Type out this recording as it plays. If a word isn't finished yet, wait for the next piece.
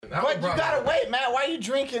But you gotta wait, Matt. Why are you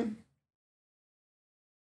drinking?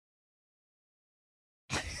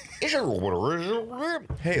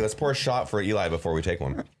 Hey, let's pour a shot for Eli before we take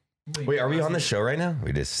one. Wait, are we on the show right now?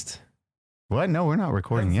 We just... What? No, we're not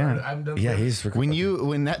recording yet. Yeah, he's recording.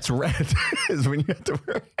 When that's red is when you have to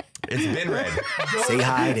wear. It's been red. Say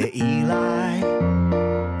hi to Eli.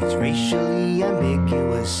 It's racially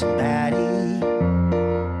ambiguous and batty.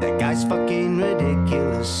 That guy's fucking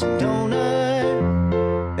ridiculous. Donut.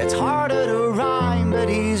 That's harder to rhyme, but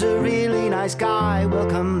he's a really nice guy.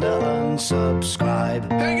 Welcome to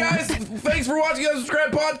Unsubscribe. Hey guys, thanks for watching the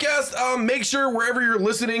Unsubscribe podcast. Make sure wherever you're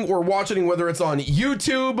listening or watching, whether it's on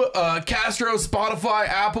YouTube, Castro, Spotify,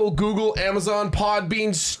 Apple, Google, Amazon,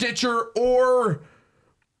 Podbean, Stitcher, or...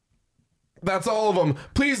 that's all of them.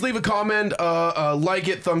 Please leave a comment, like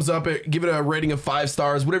it, thumbs up it, give it a rating of 5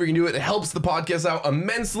 stars, whatever you can do. It helps the podcast out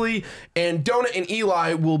immensely. And Donut and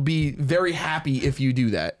Eli will be very happy if you do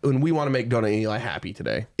that. And we want to make Donut and Eli happy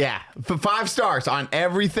today. Yeah, for 5 stars on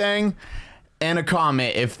everything, and a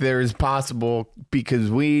comment if there's possible, because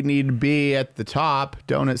we need to be at the top.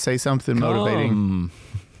 Donut, say something motivating,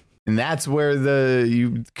 and that's where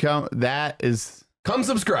you come. That is, come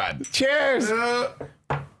subscribe. Cheers.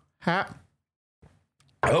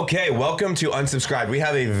 Okay, welcome to Unsubscribed. We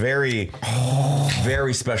have a very,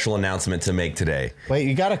 very special announcement to make today. Wait,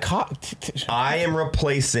 you got a I am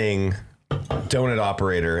replacing Donut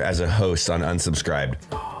Operator as a host on Unsubscribed.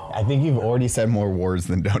 I think you've already said more words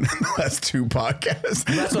than Donut in the last 2 podcasts.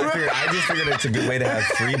 That's what I figured. I just figured it's a good way to have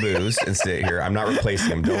free booze and sit here. I'm not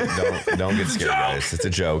replacing him. Don't get scared, guys. It's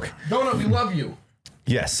a joke. Donut, we love you.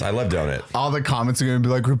 Yes, I love Donut. All the comments are going to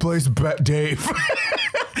be like, replace Dave.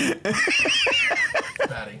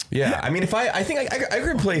 Yeah, I mean, if I think I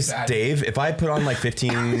could replace Dave if I put on like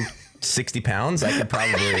 15, 60 pounds. I could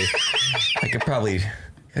probably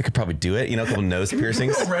do it. You know, a couple nose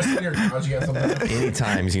piercings.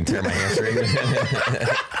 Anytime you can tear my hamstring.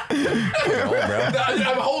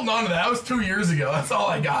 I'm holding on to that. That was 2 years ago. That's all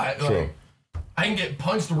I got. True. Like, I can get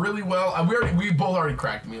punched really well. We both already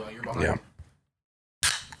cracked me like you're behind. Yeah.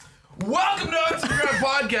 Welcome to Unsubscribed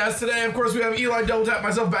Podcast. Today, of course, we have Eli Double Tap,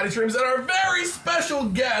 myself, Batty Streams, and our very special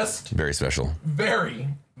guest. Very special. Very.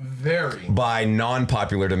 By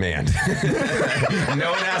non-popular demand. No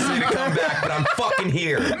one asked me to come back, but I'm fucking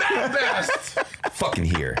here. Matt Best. Fucking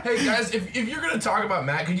here. Hey, guys, if you're going to talk about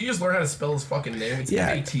Matt, could you just learn how to spell his fucking name? It's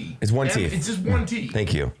M-A-T. It's one T. It's just one T.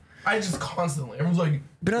 Thank you. I just constantly, everyone's like...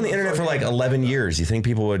 Been on the internet for like 11 years. You think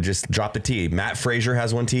people would just drop the T? Matt Frazier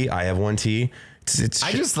has one T. I have one T.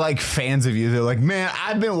 I just like fans of you. They're like, man,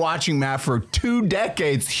 I've been watching Matt for 2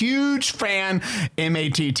 decades. Huge fan.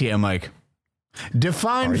 M-A-T-T. I'm like,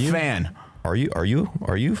 define fan. Have you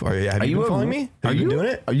been following me? Are you doing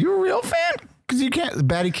it? Are you a real fan? Because you can't,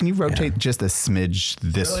 Batty, can you rotate just a smidge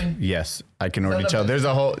this? Really? Yes, I can already tell. There's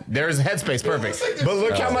headspace, perfect. Like but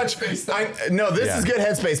look how much, this is good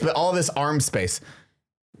headspace, but all this arm space.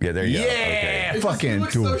 Yeah, there you go. Yeah, okay. fucking He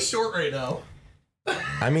looks so short right now.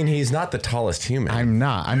 I mean, he's not the tallest human. I'm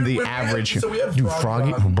not. I'm the average. So we have Dude,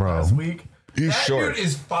 Froggy, bro. Last week. He's that short. Dude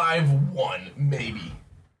is 5'1", maybe.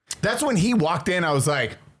 That's when he walked in, I was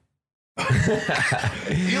like... That's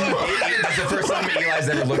the first time Eli's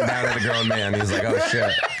ever looked down at a grown man. He's like, oh,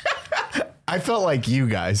 shit. I felt like you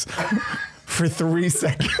guys for 3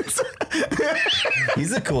 seconds.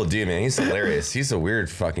 He's a cool dude, man. He's hilarious. He's a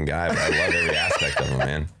weird fucking guy, but I love every aspect of him,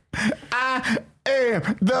 man. I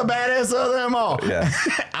am the baddest of them all. Yeah.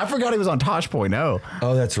 I forgot he was on Tosh.0.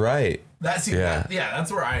 Oh, that's right. That's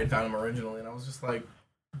where I had found him originally, and I was just like,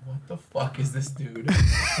 what the fuck is this dude?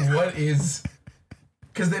 What is...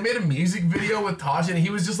 Because they made a music video with Tosh, and he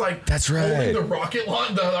was just like, that's right, holding the rocket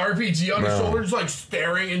launch, the RPG on his shoulder, just like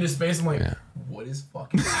staring into space. I'm like, what is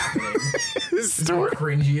fucking happening? This is the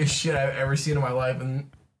cringiest shit I've ever seen in my life.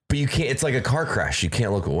 But you can't, it's like a car crash. You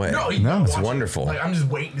can't look away. No, it's wonderful. Like, I'm just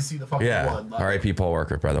waiting to see the fucking blood. Like, R.I.P. Paul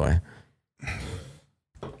Walker, by the way.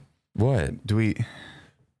 What? Do we...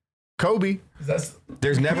 Kobe. There's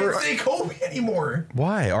never... can't say Kobe anymore.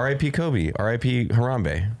 Why? R.I.P. Kobe. R.I.P.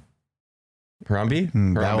 Harambe. Harambe?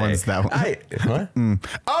 Harambe. That one. What?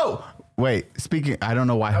 Oh! Wait, speaking... I don't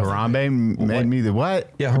know why Harambe made me the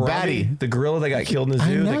what? Yeah, Harambe. Batty. The gorilla that got killed in the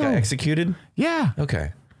zoo that got executed? Yeah.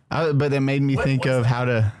 Okay. But that made me think of how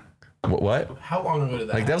to... What? How long ago did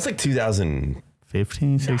that Like, that was like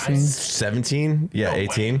 2015, 16? 17? Yeah,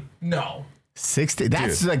 18? Way. No. 16.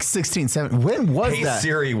 That's like 16, 17. When was hey, that?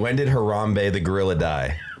 Siri, when did Harambe the gorilla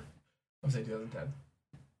die? I'm saying 2010.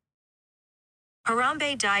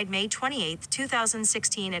 Harambe died May 28th,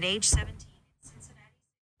 2016 at age 17 in Cincinnati.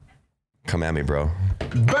 Come at me, bro.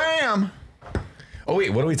 Bam! Oh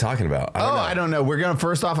wait, what are we talking about? I don't know.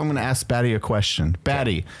 First off, I'm gonna ask Batty a question.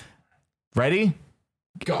 Batty, ready?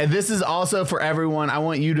 Go. And this is also for everyone. I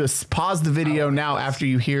want you to pause the video now after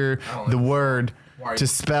you hear the word to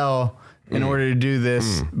spell in order to do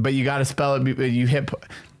this. But you got to spell it. You hit.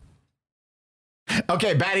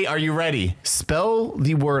 Okay, Batty, are you ready? Spell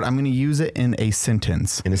the word. I'm going to use it in a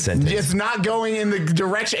sentence. In a sentence. It's not going in the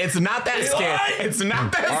direction. It's not that scary. It's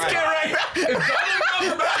not that scary right now.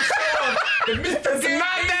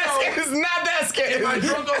 It's not that scary. My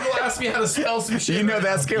drunk uncle asked me how to spell some shit. You know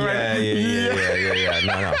that scary right Yeah.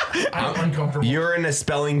 No. I'm uncomfortable. You're in a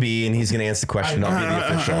spelling bee, and he's going to answer the question. I'll be the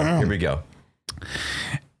official. Here we go.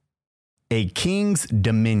 A king's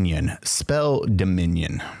dominion. Spell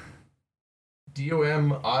dominion.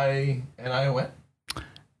 DOMINION?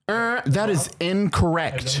 That is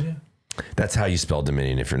incorrect. That's how you spell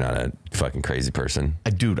Dominion if you're not a fucking crazy person.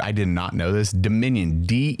 Dude, I did not know this. Dominion.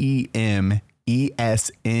 DEMESNE.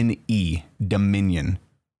 Dominion.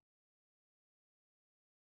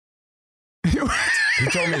 He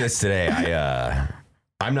told me this today.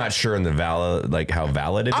 I'm not sure in the how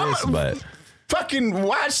valid it is, but fucking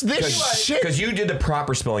watch this shit. Because you did the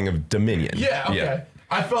proper spelling of Dominion. Yeah, okay. Yeah.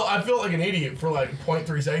 I felt like an idiot for like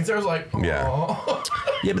 0.3 seconds. I was like, oh.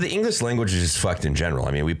 Yeah, but the English language is just fucked in general.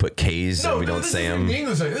 I mean, we put K's and we don't say them. The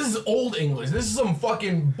English, this is old English. This is some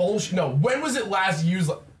fucking bullshit. No, when was it last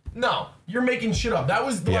used? No, you're making shit up. That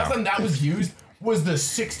was the last time that was used was the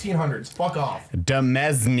 1600s. Fuck off.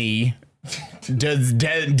 Demesne.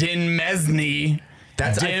 Dinmesne.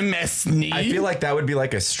 Demesne. I feel like that would be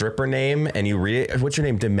like a stripper name, and you read it. What's your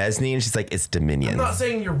name? Demesne, and she's like, it's Dominion. I'm not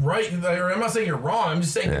saying you're right. I'm not saying you're wrong. I'm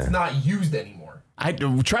just saying it's not used anymore.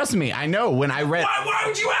 Trust me. I know when I read. Why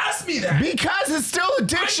would you ask me that? Because it's still a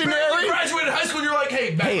dictionary. You graduated high school. And you're like,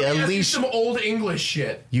 hey, at least some old English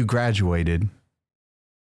shit. You graduated.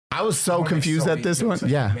 I was so confused at this one.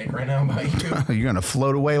 Yeah. Right now about you. You're gonna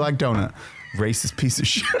float away like donut. Racist piece of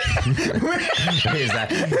shit. Is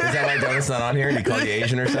that why Donut's not on here? Did he call you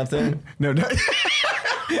Asian or something? No.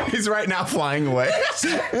 He's right now flying away. That's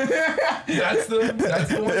the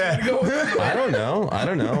one to go with. I don't know.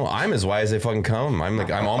 I'm as wise as they fucking come. I'm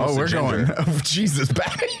almost we're a ginger. going. Oh, Jesus,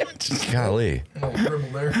 bad. Golly.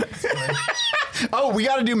 Oh, we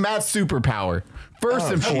got to do Matt's superpower.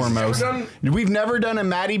 First and foremost. We've never done a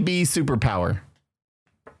Matty B superpower.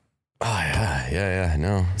 Oh, yeah,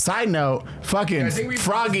 no. Side note, fucking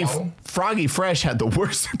Froggy Fresh had the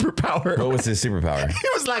worst superpower. What was his superpower? He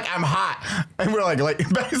was like, I'm hot. And we're like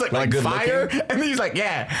he's like fire. Looking? And he's like,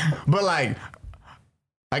 yeah. But like,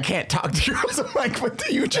 I can't talk to girls. I'm like, what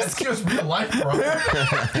do you just... That's just real life, bro.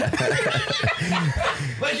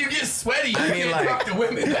 Like, you get sweaty, you can't talk to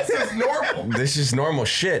women. That's just normal. This is normal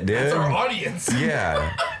shit, dude. That's our audience.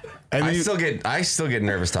 Yeah. And I still get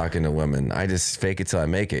nervous talking to women. I just fake it till I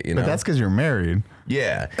make it, you know? But that's because you're married.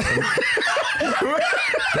 Yeah.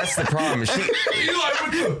 That's the problem.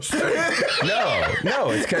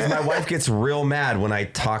 No, it's because my wife gets real mad when I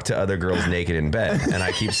talk to other girls naked in bed. And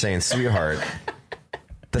I keep saying, sweetheart,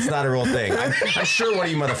 that's not a real thing. I'm sure one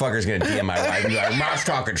of you motherfuckers is going to DM my wife and be like, Matt's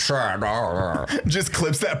talking shit. Just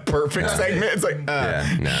clips that perfect segment. It's like,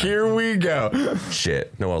 here we go.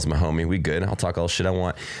 Shit. Noel's my homie. We good. I'll talk all the shit I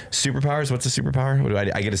want. Superpowers? What's a superpower? What do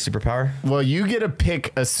I get a superpower? Well, you get to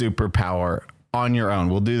pick a superpower on your own.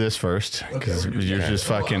 We'll do this first. Because you're just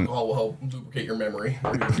fucking... I'll help duplicate your memory.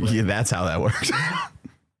 Yeah, that's how that works.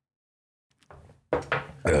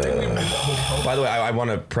 By the way, I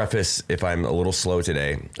want to preface if I'm a little slow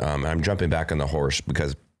today. I'm jumping back on the horse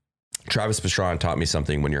because Travis Pastrana taught me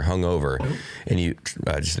something. When you're hungover and you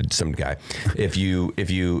just some guy, if you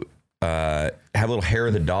have a little hair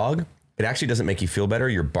of the dog, it actually doesn't make you feel better.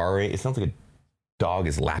 You're borrowing. It sounds like a dog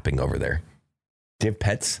is lapping over there. Do you have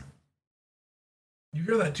pets? You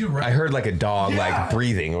hear that too, right? I heard like a dog like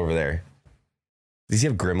breathing over there. Does he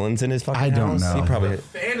have gremlins in his fucking house? I don't know. He probably the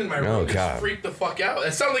fan in my room just freaked the fuck out.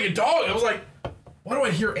 It sounded like a dog. I was like, why do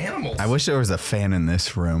I hear animals? I wish there was a fan in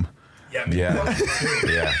this room. Yeah. Yeah.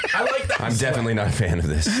 I like that. I'm definitely not a fan of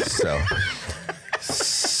this, so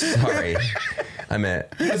sorry. I meant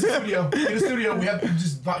in a studio. We have to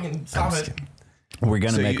just fucking stop it. We're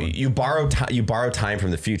gonna make one. You borrow time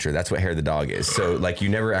from the future. That's what hair of the dog is. So like you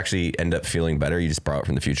never actually end up feeling better. You just borrow it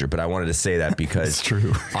from the future. But I wanted to say that because it's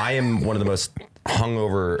true. I am one of the most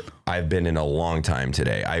hungover I've been in a long time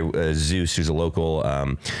today. Zeus, who's a local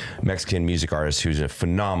Mexican music artist, who's a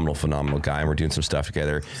phenomenal guy, and we're doing some stuff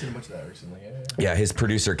together. I've seen much of that recently. Yeah, his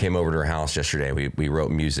producer came over to our house yesterday. We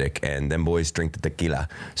wrote music, and them boys drink the tequila.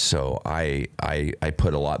 So I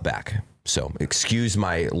put a lot back. So excuse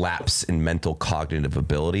my lapse in mental cognitive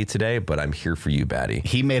ability today, but I'm here for you, Batty.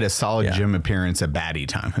 He made a solid gym appearance at Batty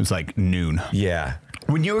time. It was like noon. Yeah.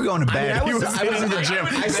 When you were going to bed, I was in the gym.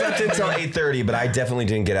 I slept until 8:30, but I definitely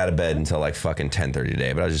didn't get out of bed until like fucking 10:30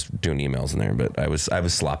 today. But I was just doing emails in there. But I was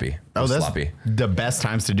sloppy. That's sloppy. The best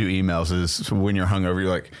times to do emails is when you're hungover. You're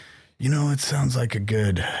like, it sounds like a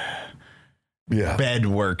good bed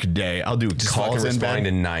work day. I'll do just calls in bed.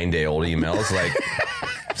 Responding to 9-day-old emails like,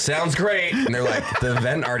 sounds great, and they're like, the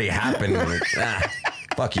event already happened. I'm like,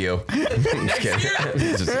 fuck you. I'm just kidding.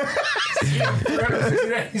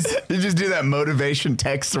 You just do that motivation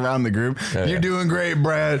text around the group. You're doing great,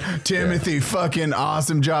 Brad. Timothy, fucking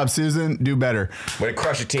awesome job. Susan, do better. Way to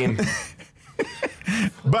crush a team.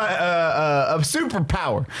 But a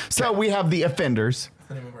superpower. So we have the Offenders.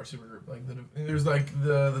 The name of our super group. Like there's like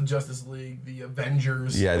the Justice League, the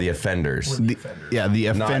Avengers. Yeah, the Offenders. The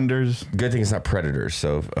Offenders. Good thing it's not predators,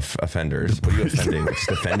 so offenders. What are you offending?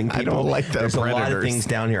 Just offending people? I don't like that. There's predators. a lot of things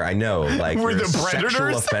down here. I know. Like We're you're the a predators?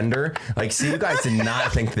 sexual offender. Like, see, you guys did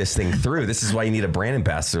not think this thing through. This is why you need a brand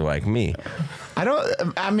ambassador like me.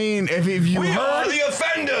 If you We heard, are the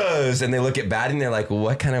offenders, and they look at Batty and they're like,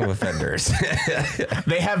 "What kind of offenders?"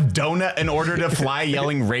 they have donut in order to fly,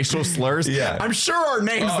 yelling racial slurs. Yeah. I'm sure our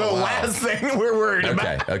name's the last thing we're worried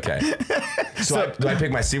about. Okay. So do I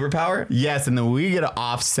pick my superpower? Yes, and then we get to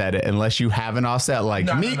offset it unless you have an offset. Like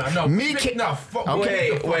No. me. Wait, No.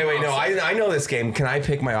 I know this game. Can I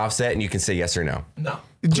pick my offset and you can say yes or no? No.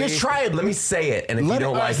 Just try it. Let me say it, and if you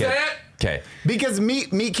don't like it. Okay. Because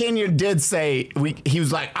Meat Canyon did say he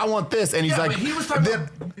was like, I want this, and he's like, but he was talking about,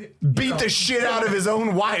 beat the shit out of his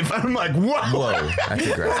own wife. I'm like, whoa, that's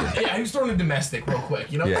aggressive. Yeah, he was throwing a domestic real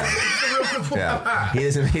quick, Yeah. Yeah.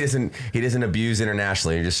 He doesn't abuse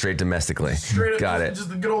internationally, just straight domestically. Straight up, Got it.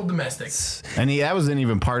 Just a good old domestic. And that wasn't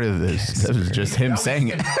even part of this. That was just him saying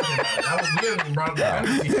it.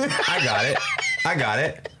 I got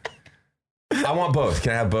it. I want both.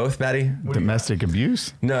 Can I have both, Batty? Domestic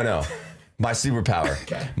abuse? No. My superpower.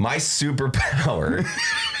 Okay. My superpower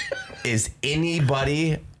is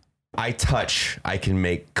anybody I touch, I can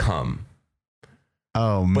make come.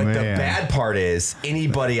 Oh, But man. the bad part is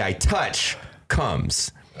anybody I touch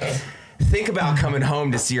comes. Think about coming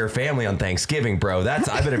home to see your family on Thanksgiving, bro. I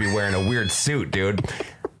better be wearing a weird suit, dude.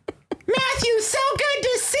 Matthew, so good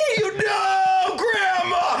to see you. No,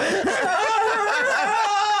 Grandma.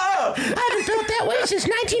 I haven't felt that way since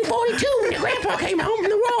 1942 when your grandpa came home from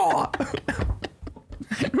the war.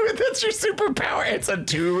 That's your superpower. It's a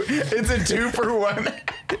two for one.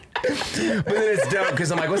 But then it's dope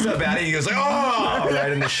because I'm like, what's up, Batty? He goes like, oh,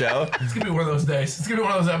 right in the show. It's going to be one of those days. It's going to be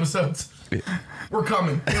one of those episodes. We're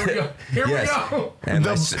coming. Here we go. Here we go. And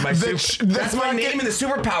that's my name in the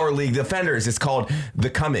Superpower League, the Offenders. It's called The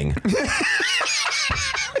Coming.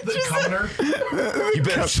 The Comer. You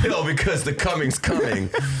better chill because the coming's coming.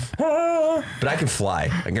 But I can fly.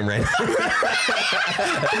 I can run.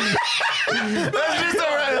 That's just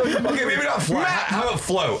all right. Okay, maybe not fly. How about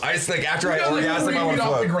float? I just like after I orgasm, I want to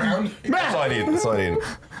off the float. ground. That's all I need.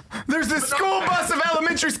 There's this school bus of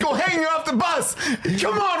elementary school hanging off the bus.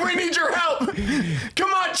 Come on, we need your help.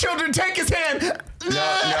 Come on, children, take his hand. No.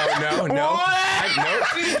 What? No.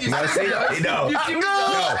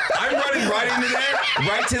 I'm running right into there,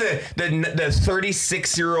 right to the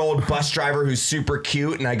 36-year-old bus driver who's super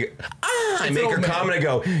cute, and I make her come, and I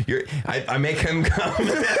go, I make him come,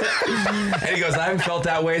 and he goes, I haven't felt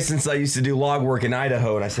that way since I used to do log work in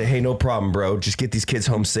Idaho, and I say, hey, no problem, bro, just get these kids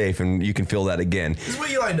home safe, and you can feel that again. This is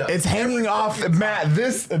what you lined up. It's hanging off, Matt.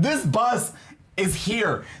 This bus is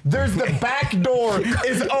here. There's the back door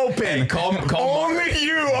is open. Hey, call Only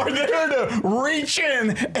you are there to reach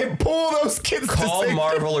in and pull those kids. Call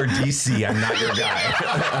Marvel or DC. I'm not your guy.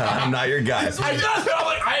 I'm not your guy.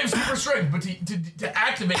 I have super strength, but to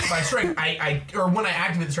activate my strength, when I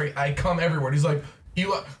activate the strength, I come everywhere. He's like,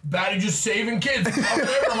 Eli, Batty just saving kids.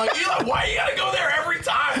 I'm like, Eli, why you gotta go there every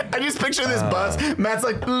time? I just picture this bus. Matt's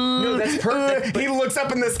like, no, that's perfect. He looks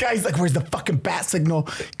up in the sky. He's like, where's the fucking bat signal?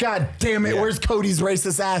 God damn it. Yeah. Where's Cody's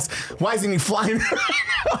racist ass? Why isn't he flying?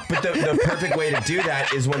 But the perfect way to do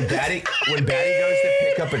that is when Batty goes to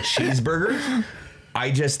pick up a cheeseburger, I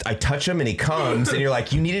touch him and he comes, and you're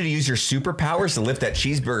like, you needed to use your superpowers to lift that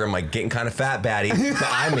cheeseburger. I'm like, getting kind of fat, Batty. But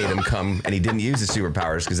I made him come, and he didn't use his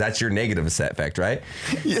superpowers because that's your negative effect, right?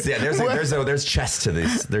 Yeah. So there's chess to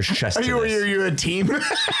this. There's chess to this. Are you a team?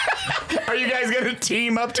 Are you guys gonna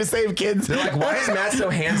team up to save kids? They're like, why is Matt so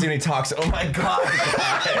handsy when he talks? Oh my god,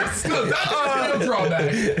 guys. That's a real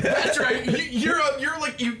drawback. That's right. You're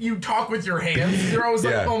like you talk with your hands. You're always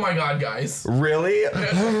like, Yeah. oh my god, guys. Really?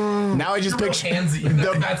 Now I just You're real picture. handsy.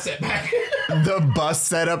 That's it. The bus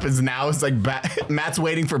setup is now. It's like Matt's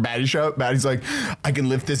waiting for Batty show up. Batty's like, I can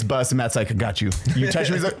lift this bus, and Matt's like, I got you. You touch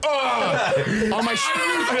me. He's like, oh, all my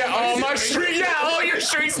street, all your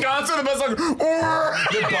street's gone. So the bus like, oh.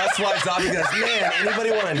 The bus flies off. He goes, man,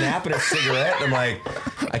 anybody want a nap and a cigarette? And I'm like,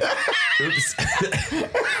 oops.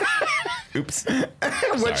 Oops.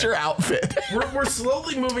 What's your outfit? We're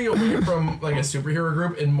slowly moving away from like a superhero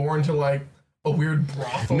group and more into like a weird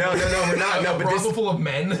brothel. No, we're not. No, a but brothel full of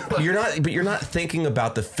men. You're not thinking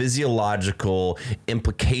about the physiological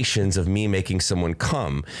implications of me making someone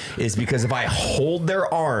come. Is because if I hold their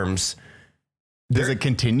arms, does it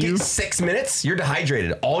continue? 6 minutes, you're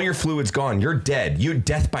dehydrated. All your fluid's gone. You're dead. You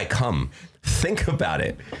death by cum. Think about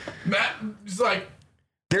it. Matt is like,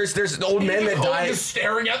 there's old men that die just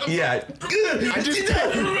staring at them. Yeah. I just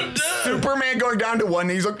Superman going down to one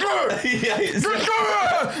knee. He's like, Yeah,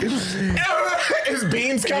 his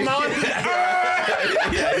beams come on.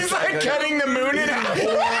 He's like cutting the moon in half.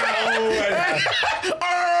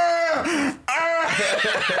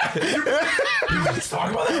 Let's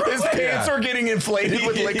talk about that. His pants are getting inflated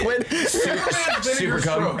with liquid. Superman's vinegar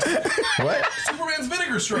cum. strokes. What? Superman's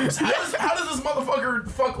vinegar strokes. How does this motherfucker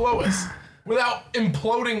fuck Lois without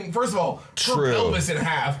imploding? First of all, her pelvis in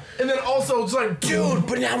half, and then also it's like, Dude,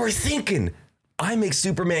 but now we're thinking. I make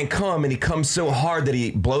Superman come, and he comes so hard that he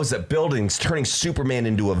blows up buildings, turning Superman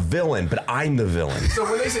into a villain, but I'm the villain. So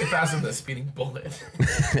when they say faster than a speeding bullet, a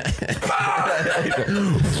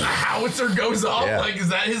howitzer goes off. Yeah. Like, is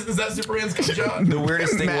that Superman's job? The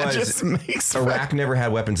weirdest thing Matt was just makes Iraq never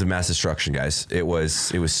had weapons of mass destruction, guys. It was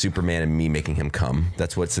Superman and me making him come.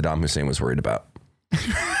 That's what Saddam Hussein was worried about.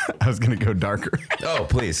 I was gonna go darker. Oh,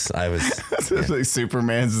 please. I was. Like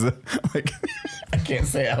Superman's like. I can't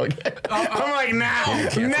say how again. I'm like, now we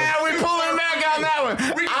pull it back on that one.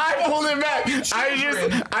 I pulled it back.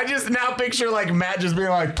 I just now picture like Matt just being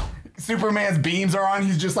like, Superman's beams are on.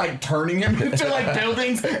 He's just like turning him into like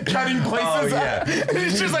buildings, cutting places. Oh, yeah.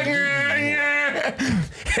 He's just like,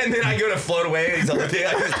 And then I go to float away, and he's on the thing.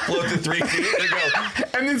 I just float to 3 feet and go.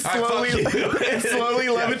 and then slowly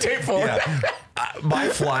levitate forward. Yeah. My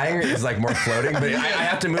flying is like more floating, but I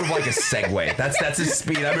have to move like a Segway. That's his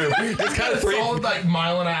speed. I move. It's kind of three. Solid like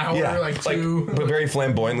mile an hour, like two. But very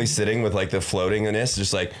flamboyantly sitting with like the floatingness,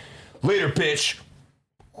 just like later, bitch.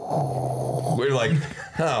 We're like,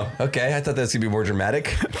 oh, okay. I thought that was gonna be more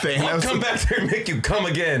dramatic. I'll come back there and make you come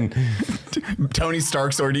again. Tony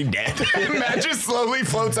Stark's already dead. Matt just slowly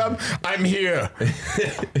floats up. I'm here.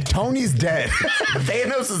 Tony's dead.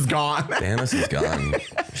 Thanos is gone. Thanos is gone.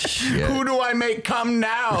 Shit. Who do I make come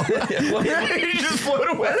now? You just float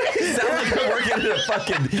away. It sounds like I'm working at a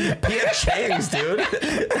fucking P.F. Chang's, dude.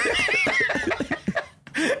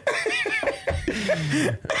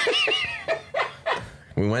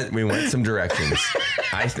 We went some directions.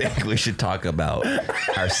 I think we should talk about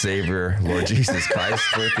our Savior, Lord Jesus Christ,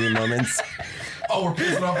 for a few moments. Oh, we're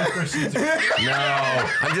pissing off the Christians. No,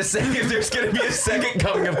 I'm just saying if there's going to be a second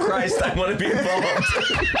coming of Christ, I want to be involved.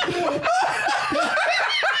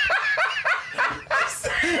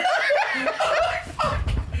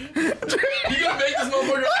 You gonna make this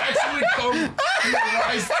motherfucker actually come and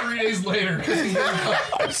rise 3 days later because he didn't come.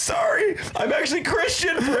 I'm sorry. I'm actually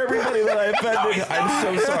Christian for everybody that I offended.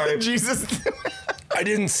 I'm so sorry. Jesus. I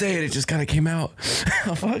didn't say it. It just kind of came out.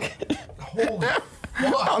 Oh, fuck. Holy fuck.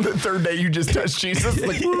 On the third day, you just touched Jesus.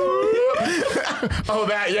 Like, oh,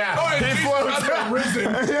 that, yeah. Oh, He floats.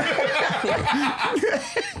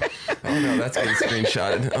 Oh, no, that's getting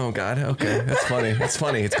screenshotted. Oh, God. Okay. That's funny. It's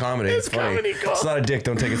funny. It's comedy. It's funny. comedy gold. It's not a dick.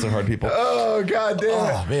 Don't take it so hard, people. Oh, God damn it.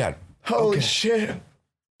 Oh, man. Holy shit.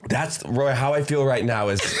 That's, Roy, how I feel right now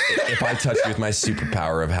is if I touched you with my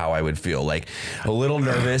superpower of how I would feel. Like a little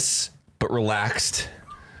nervous, but relaxed,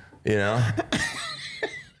 you know?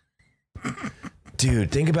 Dude,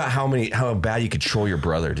 think about how bad you could troll your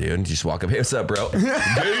brother, dude. And just walk up, hey, what's up, bro?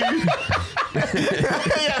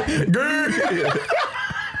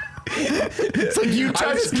 It's like you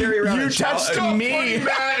touched me.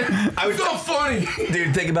 I was so funny.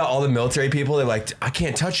 Dude, think about all the military people. They're like, I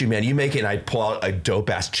can't touch you, man. You make it. And I pull out a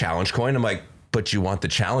dope ass challenge coin. I'm like, but you want the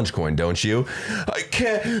challenge coin, don't you? I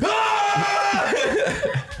can't. Ah!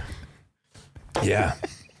 Yeah.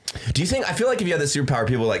 Do you think, I feel like if you had the superpower,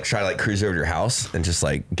 people like try to like cruise over to your house and just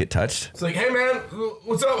like get touched? It's like, hey man,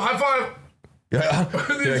 what's up? High five. Yeah.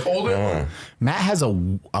 They just hold it. Matt has a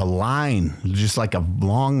line, just like a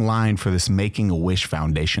long line for this Making a Wish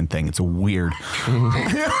Foundation thing. It's weird. Children!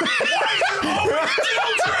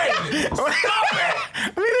 Stop it!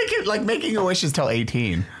 I mean, they could, like, Making a Wish is till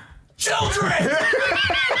 18. Children!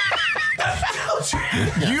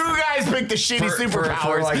 You guys pick the shitty superpowers.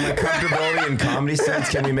 For like my comfortability and comedy sense,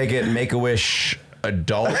 can we make it Make-A-Wish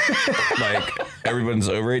adult? Like everyone's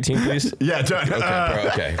over 18, please. Yeah, done.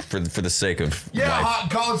 Okay, for the sake of Yeah, life.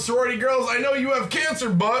 hot college sorority girls. I know you have cancer,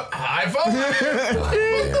 but high five.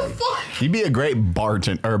 What the fuck? You'd be a great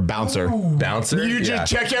bartender or bouncer. Bouncer. You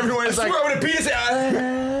just check everyone. It's like, I'm gonna pee this.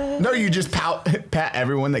 no, you just pat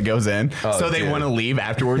everyone that goes in, so they want to leave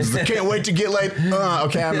afterwards. Like, can't wait to get laid.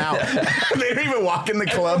 Okay, I'm out. They don't even walk in the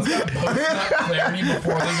club. Clarity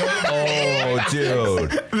before they go. Oh,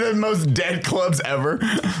 dude. The most dead clubs ever.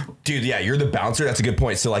 Dude, yeah, you're the bouncer. That's a good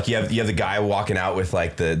point. So like you have the guy walking out with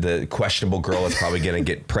like the questionable girl that's probably gonna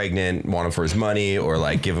get pregnant, want him for his money, or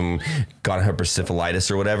like give him got her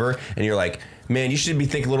syphilitis or whatever, and you're like, man, you should be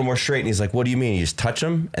thinking a little more straight. And he's like, what do you mean? You just touch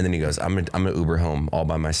him, and then he goes, I'm gonna Uber home all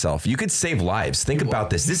by myself. You could save lives. Think about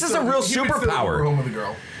this. This is a real superpower. Home with a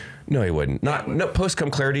girl. No, he wouldn't. No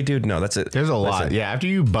post-cum clarity, dude. No, that's it. There's a lot. Yeah, after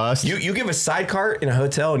you bust. You give a sidecar in a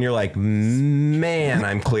hotel and you're like, man,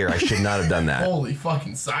 I'm clear. I should not have done that. Holy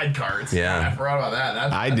fucking sidecars. Yeah. I forgot about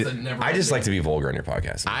that. I just like to be vulgar on your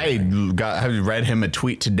podcast. I read him a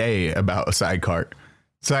tweet today about a sidecar.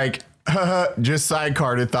 It's like, just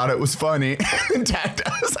sidecarded, thought it was funny, and tagged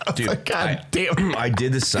us. I was Dude, like, God damn. I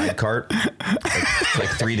did the sidecar like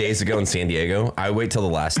 3 days ago in San Diego. I wait till the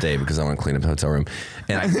last day because I want to clean up the hotel room.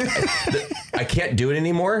 And I can't do it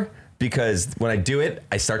anymore because when I do it,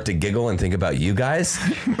 I start to giggle and think about you guys.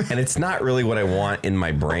 And it's not really what I want in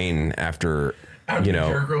my brain after you know.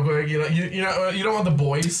 Jerk real quick. You don't want the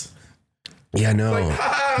boys. Yeah, no. Like,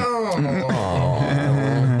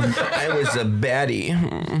 I was a baddie.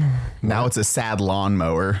 Now it's a sad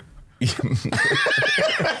lawnmower. You're just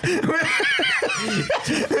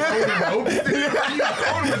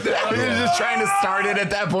trying to start it at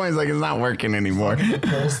that point. It's like, it's not working anymore.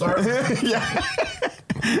 Full start. Yeah.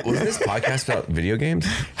 Was this podcast about video games?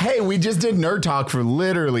 Hey, we just did nerd talk for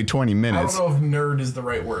literally 20 I minutes. don't know if nerd is the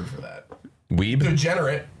right word for that. Weeb?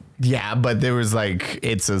 Degenerate. Yeah, but there was like,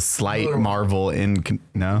 it's a slight marvel in,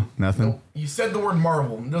 no, nothing. You said the word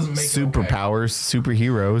Marvel. It doesn't make Superpowers,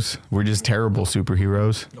 superheroes. We're just terrible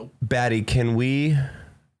superheroes. Batty, can we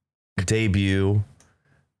debut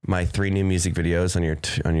my 3 new music videos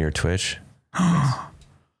on your Twitch?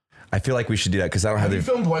 I feel like we should do that because I don't have Have you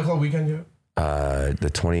filmed White Claw Weekend yet?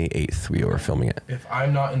 The 28th we were filming it. If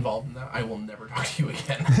I'm not involved in that, I will never talk to you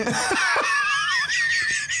again.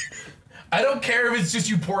 I don't care if it's just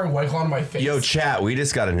you pouring White Claw on my face. Yo, chat, we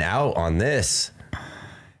just got an out on this.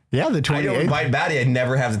 Yeah, the I don't 28th. invite Batty. I'd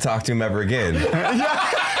never have to talk to him ever again.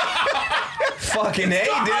 Fucking A, dude.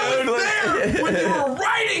 I was there when you were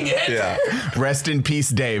writing it. Yeah. Rest in peace,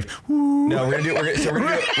 Dave. No, we're gonna do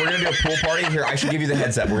a pool party here. I should give you the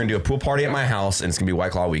heads up. We're gonna do a pool party at my house, and it's gonna be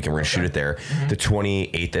White Claw Week, and we're gonna shoot it there, the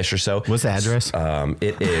 28th-ish or so. What's the address?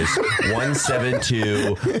 It is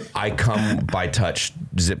 172 I Come by Touch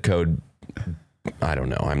zip code. I don't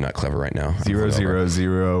know. I'm not clever right now.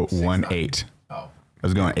 00018. Oh. I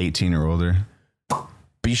was going 18 or older. But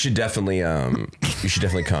you should definitely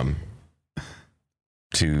come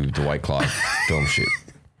to the White Claw film shoot.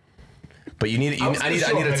 But I need a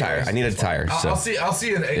tire. I need a tire. I'll see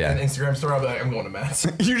an Instagram story. I'll be like, I'm going to Matt's.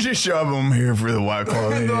 You just show up, I'm here for the White Claw.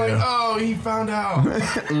 And they're like, oh, he found out.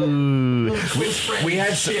 We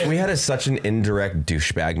had such an indirect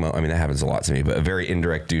douchebag moment. I mean, that happens a lot to me, but a very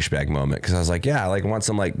indirect douchebag moment because I was like, yeah, I want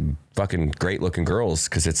some like fucking great looking girls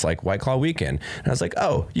because it's like White Claw Weekend. And I was like,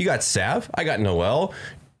 oh, you got Sav, I got Noelle.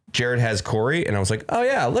 Jared has Corey, and I was like, oh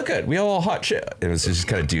yeah, look at we all hot shit. It was just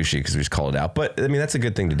kind of douchey because we just called it out. But I mean, that's a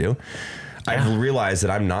good thing to do. I've realized that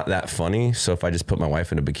I'm not that funny, so if I just put my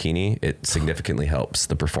wife in a bikini, it significantly helps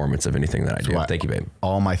the performance of anything that I do. Thank you, babe.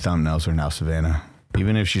 All my thumbnails are now Savannah.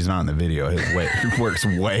 Even if she's not in the video, it works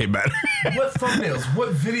way better. What thumbnails?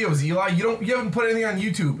 What videos, Eli? You haven't put anything on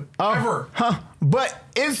YouTube ever. But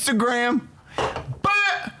Instagram.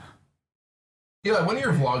 But Eli, when are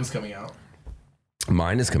your vlogs coming out?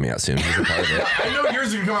 Mine is coming out soon. He's a part of it. I know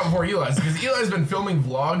yours are gonna come out before Eli's because Eli's been filming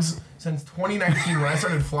vlogs since 2019 when I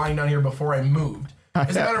started flying down here before I moved.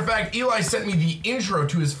 As a matter of fact, Eli sent me the intro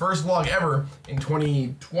to his first vlog ever in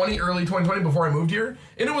 2020, early 2020, before I moved here,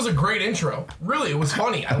 and it was a great intro. Really, it was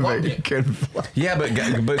funny. I loved it. Yeah, but And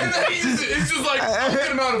then it's just like, I'll get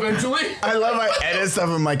him out eventually. I love my edits of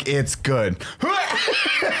him like, it's good.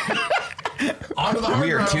 Onto the hard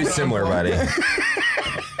we are drive. too similar, buddy.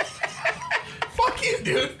 Fuck you,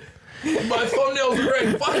 dude. My thumbnails are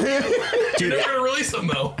great. Fuck you. You're never gonna release them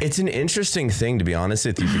though. It's an interesting thing, to be honest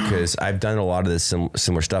with you, because I've done a lot of this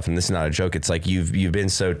similar stuff, and this is not a joke. It's like you've been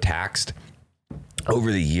so taxed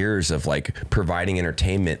over the years of like providing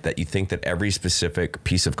entertainment that you think that every specific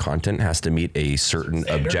piece of content has to meet a certain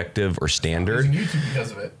objective or standard. I'm using YouTube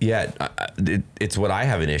because of it. Yeah, it's what I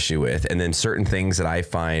have an issue with. And then certain things that I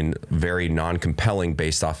find very non-compelling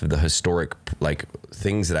based off of the historic like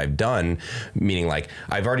things that I've done, meaning like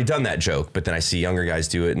I've already done that joke, but then I see younger guys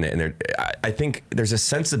do it. And I think there's a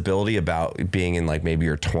sensibility about being in like maybe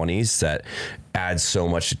your 20s that adds so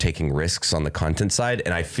much to taking risks on the content side.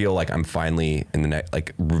 And I feel like I'm finally in the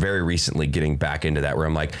like very recently getting back into that where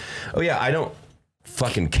I'm like, oh yeah, I don't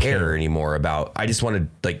fucking care anymore about, I just want to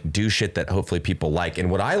like do shit that hopefully people like and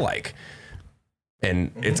what I like.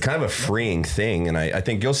 And it's kind of a freeing thing. And I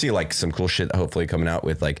think you'll see like some cool shit hopefully coming out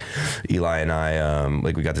with like Eli and I,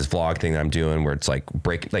 like we got this vlog thing that I'm doing where it's like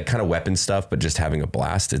like kind of weapon stuff, but just having a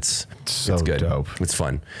blast. It's good. Dope. It's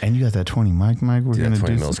fun. And you got that 20 mic. We're going to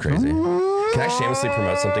 20 do mils crazy. Can I shamelessly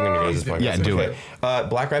promote something on your guys' podcast? Yeah, do it.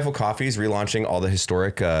 Black Rifle Coffee is relaunching all the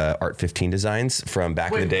historic Art 15 designs from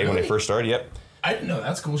back in the day when they first started. Yep. I didn't know.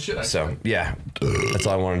 That's cool shit. So yeah, that's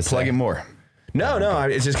all I wanted to say. Plug it more. No,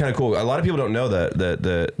 it's just kind of cool. A lot of people don't know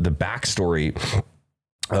the backstory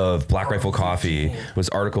of Black Rifle Coffee was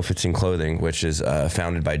Article 15 Clothing, which is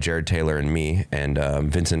founded by Jared Taylor and me, and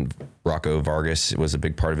Vincent Rocco Vargas was a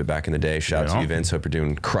big part of it back in the day. Shout out to you, Vince. Hope you're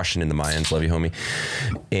doing crushing in the Mayans. Love you, homie.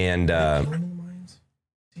 And Is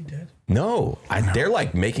he dead? no, they're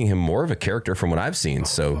like making him more of a character from what I've seen.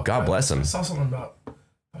 So God bless him. I saw something about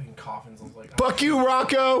fucking coffins. I was like, Fuck you,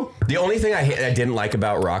 Rocco. The only thing I didn't like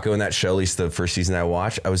about Rocco in that show, at least the first season I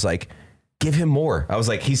watched, I was like, give him more. I was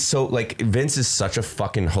like, he's so like Vince is such a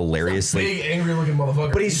fucking hilarious, big angry looking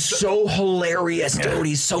motherfucker. but he's so hilarious, dude.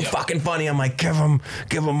 He's so fucking funny. I'm like, give him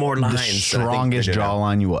more lines. The strongest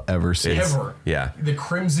jawline you will ever see. ever. Yeah. The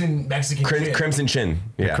crimson Mexican chin. Crimson chin.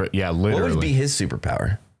 Yeah. Yeah, What literally. would be his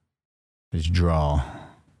superpower? His draw.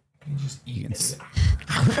 You just eat it.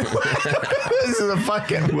 This is a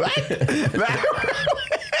fucking what?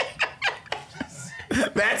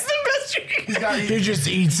 That's the best. He just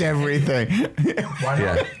eats everything. Why not?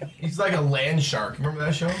 Yeah. He's like a land shark. Remember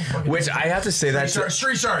that show? Which I have to say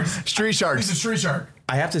Street Sharks. Street sharks. He's a street shark.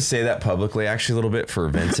 I have to say that publicly actually a little bit for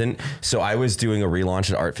Vincent. So I was doing a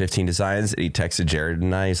relaunch at Art 15 Designs. He texted Jared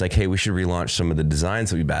and I. He's like, hey, we should relaunch some of the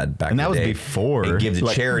designs that we had back in the day. And that was before. And give to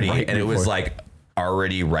like, charity. right and it was before. like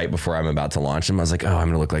already right before I'm about to launch them. I was like, oh, I'm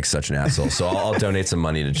going to look like such an asshole. So I'll donate some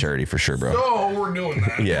money to charity for sure, bro. Oh, we're doing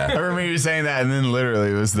that. I Yeah. remember you saying that, and then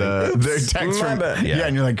literally it was the text My from bad. yeah,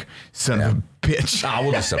 and you're like, son of a bitch.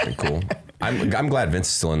 We'll do something cool. I'm glad Vince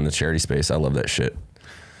is still in the charity space. I love that shit.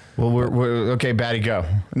 Well, we're okay. Batty, go.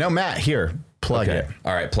 No, Matt, here, plug Okay. it.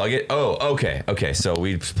 All right, plug it. Oh, okay. Okay, so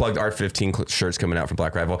we plugged Art 15 shirts coming out from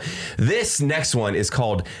Black Rifle. This next one is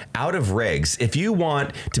called Out of Regs. If you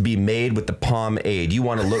want to be made with the pomade, you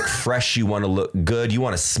want to look fresh, you want to look good, you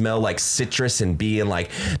want to smell like citrus and be in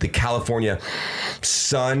like the California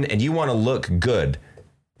sun, and you want to look good.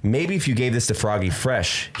 Maybe if you gave this to Froggy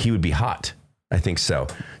Fresh, he would be hot. I think so.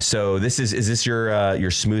 So is this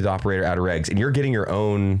your smooth operator Out of Regs, and you're getting your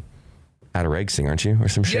own Out of Regs thing, aren't you, or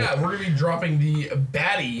some shit? Yeah, we're gonna be dropping the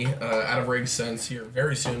Batty Out of Rig Sense here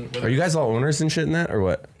very soon. Are you guys all owners and shit in that, or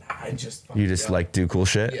what? I just You just like do cool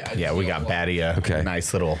shit? yeah, I Yeah, just we don't got love- Batty a Okay.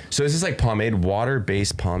 nice little. So is this like pomade,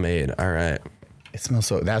 water-based pomade? All right. It smells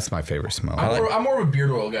so. That's my favorite smell. I'm more of a beard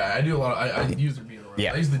oil guy. I do a lot. I use the beard oil.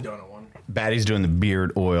 Yeah. I use the donut one. Batty's doing the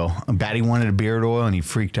beard oil. Batty wanted a beard oil, and he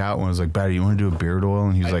freaked out when I was like, "Batty, you want to do a beard oil?"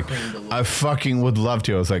 And he was like, cleaned a little. "I fucking would love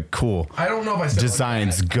to." I was like, "Cool." I don't know if I said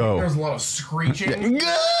Designs, like that. go. There's a lot of screeching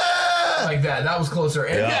like that. That was closer.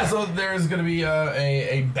 And yeah, so there's gonna be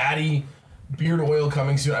a Batty beard oil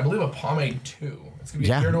coming soon. I believe a pomade too. It's gonna be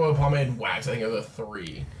Yeah. beard oil, pomade, wax. I think are the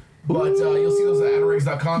three. But you'll see those at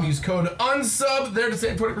adorigs.com. Use code unsub there to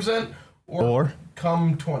save 20% or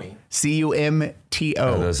come 20.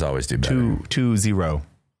 CUMTO. Those always do better. 220.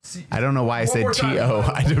 I don't know why I said more time.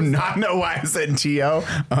 TO. I do not know why I said TO.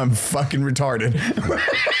 I'm fucking retarded.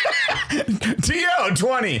 TO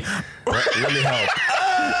 20. Let me help.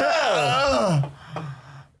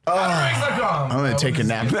 Adorigs.com. I'm gonna take a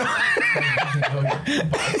nap.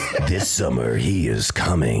 This summer he is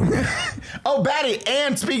coming. Oh, Batty,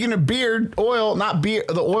 and speaking of beard oil, not beard,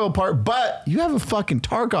 the oil part, but you have a fucking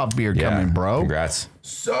Tarkov beard coming, bro. Congrats.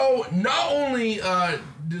 So not only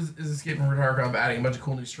is Escape from Tarkov adding a bunch of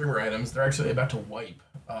cool new streamer items, they're actually about to wipe.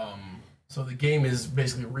 So the game is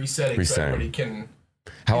basically resetting. So everybody can.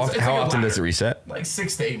 How It's like how a often does ladder. it reset? Like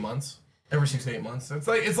 6 to 8 months. Every 6 to 8 months. So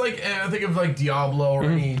it's like I think of like Diablo or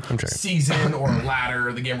any season or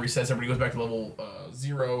ladder. The game resets. Everybody goes back to level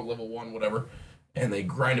 0, level 1, whatever, and they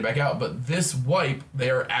grind it back out. But this wipe, they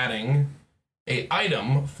are adding a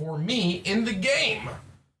item for me in the game.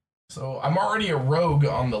 So I'm already a rogue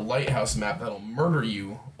on the lighthouse map that'll murder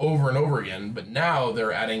you over and over again, but now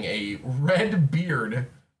they're adding a red beard.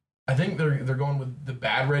 I think they're going with the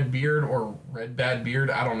bad red beard or red bad beard.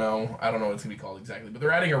 I don't know what it's gonna be called exactly, but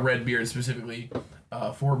they're adding a red beard specifically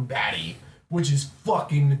for baddie, which is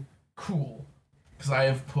fucking cool. Because I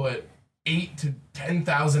have put 8,000 to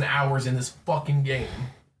 10,000 hours in this fucking game.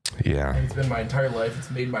 Yeah. And it's been my entire life.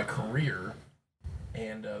 It's made my career.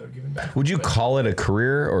 And they're giving back. Would you call it a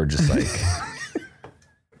career or just like...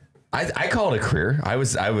 I call it a career. I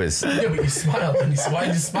was. Yeah, but you smiled. And why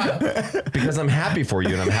did you smile? Because I'm happy for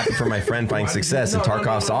you and I'm happy for my friend finding success. And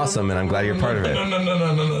Tarkov's awesome and I'm glad you're part of it.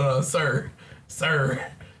 No, sir.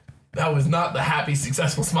 That was not the happy,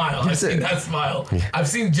 successful smile. I've seen that smile. I've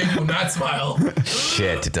seen genuine that smile.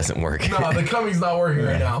 Shit, it doesn't work. No, the cumming's not working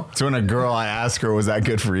right now. So when a girl, I ask her, was that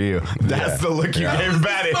good for you? That's the look you gave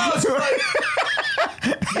Betty.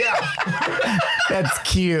 Yeah. That's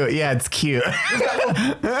cute. Yeah, it's cute.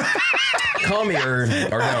 Call me or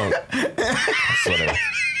don't. That's whatever.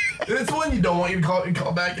 It's one you don't want you to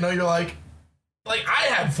call back. You know, you're like I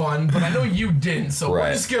had fun, but I know you didn't. So we're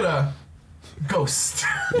just gonna ghost.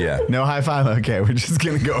 Yeah. No high five. Okay, we're just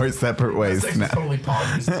gonna go our separate ways That's now. totally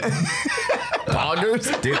poggers.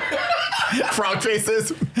 Poggers, Dude. Frog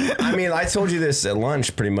faces. I mean, I told you this at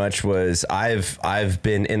lunch pretty much was I've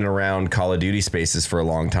been in and around Call of Duty spaces for a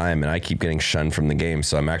long time and I keep getting shunned from the game.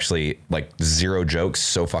 So I'm actually like zero jokes,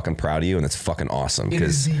 so fucking proud of you and that's fucking awesome. It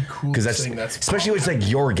is the coolest thing that's especially when it's like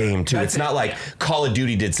your game too. It's not like Call of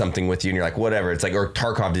Duty did something with you and you're like, whatever. It's like, or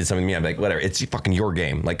Tarkov did something to me. I'm like, whatever. It's fucking your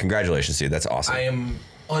game. Like, congratulations, dude. That's awesome. I am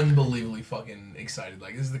unbelievably fucking excited.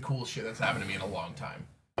 Like, this is the coolest shit that's happened to me in a long time.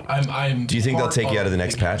 I'm Do you think they'll take you out of the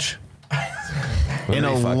next patch? In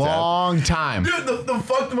a long time. Dude,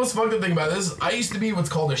 the most fucked up thing about this, I used to be what's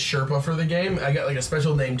called a Sherpa for the game. I got like a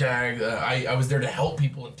special name tag. I was there to help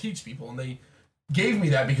people and teach people, and they gave me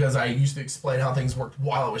that because I used to explain how things worked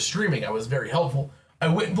while I was streaming. I was very helpful. I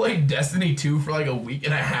went and played Destiny 2 for like a week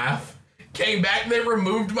and a half. Came back, they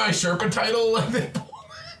removed my Sherpa title. And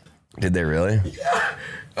Did they really? Yeah.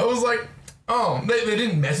 I was like, oh, they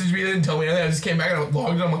didn't message me. They didn't tell me anything. I just came back and I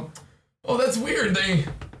logged in. I'm like, oh, that's weird.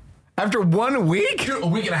 After 1 week? A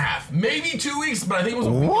week and a half. Maybe 2 weeks, but I think it was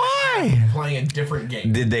a week Why? and a half playing a different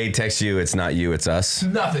game. Did they text you, it's not you, it's us?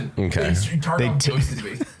 Nothing. Okay. Tarkov ghosted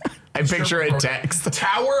me. I picture a text.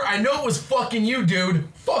 Tower, I know it was fucking you, dude.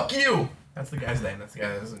 Fuck you. That's the guy's name. That's the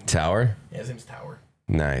guy's name. Tower? Yeah, his name's Tower.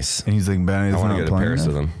 Nice. And he's like, I want to go to Paris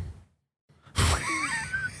with him.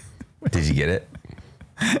 Did you get it?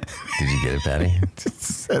 Did you get it, Patty?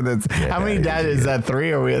 How many dad is that?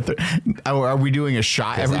 3? Are we at 3? Are we doing a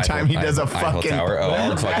shot every time he does a fucking Tower? Oh,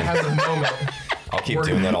 Whenever Matt has a moment. I'll keep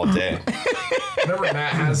doing that all day. Whenever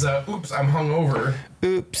Matt has a, oops, I'm hungover.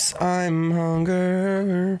 Oops, I'm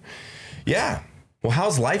hunger. Yeah. Well,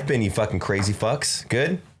 how's life been, you fucking crazy fucks?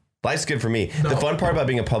 Good? Life's good for me. No. The fun part about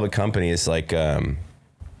being a public company is like, The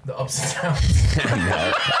ups and downs.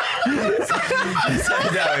 no,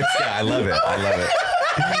 I love it.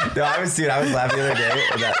 No, I was laughing the other day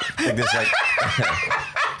at that, like this, like,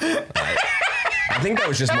 I think that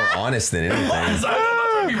was just more honest than anything. I'm not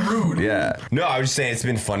trying to be rude. Yeah. No, I was just saying it's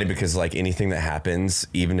been funny because like anything that happens,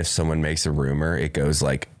 even if someone makes a rumor, it goes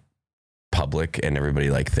like public and everybody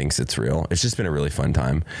like thinks it's real. It's just been a really fun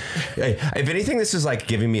time. If anything, this is like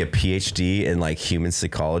giving me a PhD in like human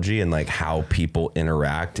psychology and like how people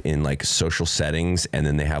interact in like social settings, and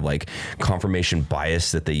then they have like confirmation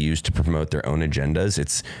bias that they use to promote their own agendas.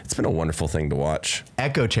 It's been a wonderful thing to watch.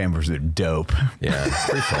 echo chambers are dope. Yeah, it's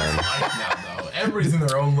pretty fun. Everybody's in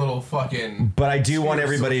their own little fucking. But I do want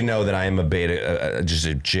everybody to know that I am a beta, just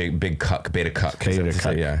a big cuck, beta cuck. Beta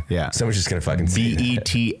cuck. Yeah. Someone's just gonna fucking say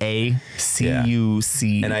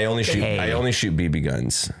BETACUC. And I only shoot BB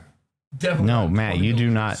guns. Definitely. No, Matt, you do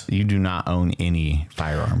not own any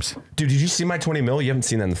firearms. Dude, did you see my 20 mil? You haven't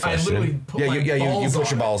seen that in the flesh. I literally put my you balls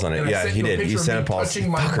put your balls on it. and I Yeah, sent he you a did. picture You of sent me a balls. touching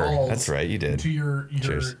my Fucker. balls That's right, you did. To your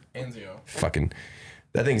Cheers. Anzio. Fucking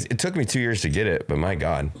that thing's. It took me 2 years to get it, but my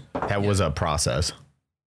God, That was a process.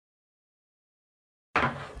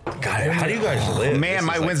 God, how do you guys live? Man,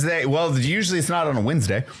 my Wednesday. Well, usually it's not on a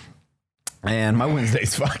Wednesday, and my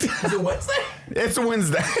Wednesday's fucked. Is it Wednesday? It's a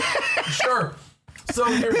Wednesday. Sure. So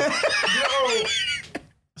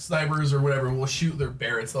snipers or whatever will shoot their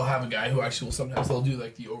Barretts. They'll have a guy who actually will sometimes they'll do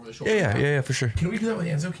like the over the shoulder. Yeah, for sure. Can we do that with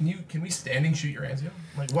Anzio? Can we standing shoot your Anzio?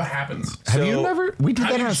 Like what happens? Have you never? We did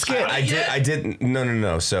Have that you on a skit. I did.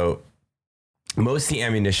 No. So mostly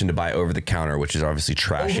ammunition to buy over the counter, which is obviously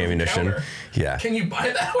trash ammunition. Counter? Yeah. Can you buy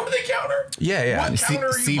that over the counter? Yeah. What counter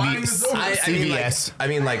are you buying this over? CVS.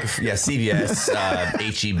 CVS,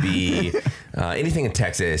 HEB, anything in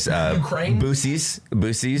Texas. Ukraine? Boosie's.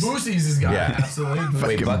 Boosie's has got it, absolutely.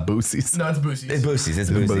 Wait, Boosies. No, it's Boosie's. It's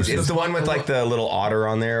Boosie's. It's the one with like the little otter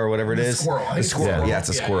on there or whatever it is. Squirrel. The squirrel. Yeah, it's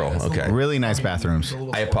a squirrel. Okay. Really nice bathrooms.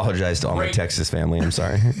 I apologize to all my Great. Texas family. I'm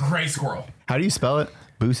sorry. Gray squirrel. How do you spell it?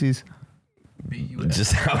 Boosies? B-U-S.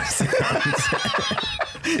 Just how it sounds.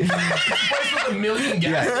 Place with a million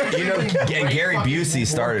gas Yeah, you know, and Gary Busey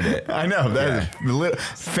started it. I know. That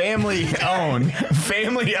is family owned.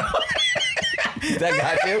 Family owned. That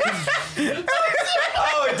got you?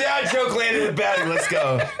 Oh, dad joke landed with Batty. Let's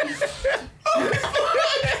go.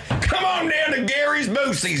 Come on down to Gary's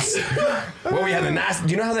Boosie's. Well, we have a nice.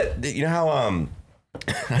 You know how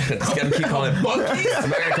I just gotta keep calling it Buc-ee's? I'm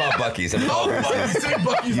not gonna call it Buc-ee's. I'm gonna call it Boosie's. Say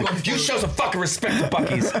Buc-ee's. You show some fucking respect to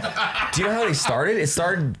Buc-ee's. Do you know how they started? It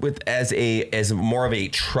started with as more of a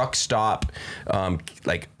truck stop,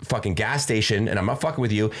 like fucking gas station, and I'm not fucking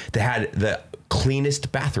with you. They had the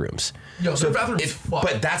cleanest bathrooms. Yo, so their bathrooms fuck.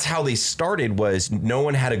 But that's how they started. Was no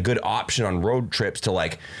one had a good option on road trips to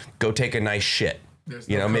like go take a nice shit. There's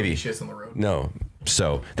You no know, maybe shits on the road. no.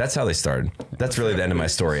 So that's how they started. That's really the end of my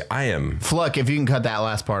story. I am. Fluck, if you can cut that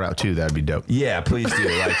last part out too, that'd be dope. Yeah, please do.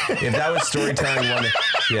 Like if that was storytelling one,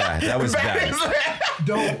 yeah, that was bad.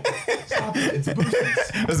 Don't. Stop it. It's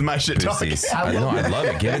Boosie's. This is my shit talking. Boosie's. I know. I'd love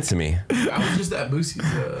it. Give it to me. I was just at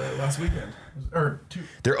Boosie's last weekend. Or two.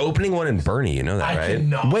 They're opening one in Bernie. You know that, I right?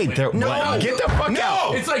 cannot. Wait, there. No, what? Get the fuck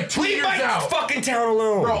out. It's like 2 Leave years my out. fucking town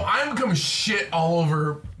alone, Bro, I'm becoming shit all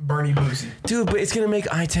over Bernie Boosie. dude. But it's gonna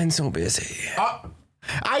make I-10 so busy.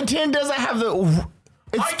 I-10 doesn't have the.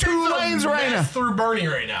 It's 2 lanes right now. Through Bernie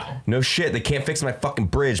right now. No shit. They can't fix my fucking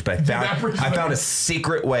bridge, but that bridge is I found like- a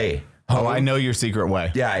secret way. Oh, I know your secret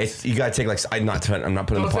way. Yeah, you gotta take like. I'm not putting it on the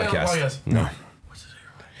Don't say it on the podcast. podcast. No.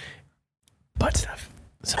 Butt stuff.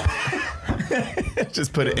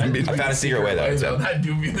 Just put it in I between. found a secret way I though. know, that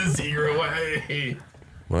do be the secret way.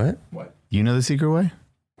 What? What? You know the secret way?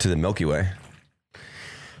 To the Milky Way.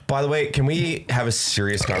 By the way, can we have a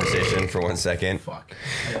serious conversation for 1 second? Fuck.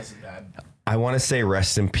 This is bad. I want to say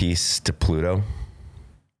rest in peace to Pluto.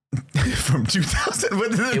 From 2000.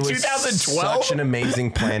 What is it? It was 2012. such an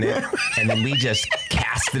amazing planet, and then we just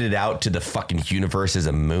casted it out to the fucking universe as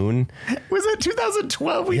a moon. Was it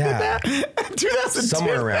 2012 we Yeah. did that? 2010.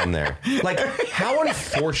 Somewhere around there. Like, how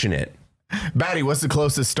unfortunate. Batty, what's the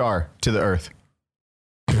closest star to the Earth?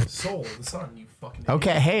 Soul, the sun, you fucking.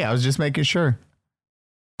 Okay, hey, I was just making sure.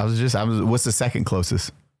 What's the second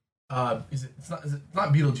closest? Is it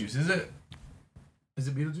not Beetlejuice? Is it? Is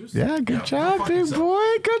it Beetlejuice? Yeah, good job, fuck big yourself. boy.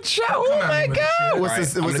 Good job. Come Oh at my me with this God. shit. What's, All right,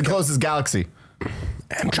 what's the gonna closest galaxy?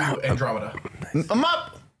 Andromeda. I'm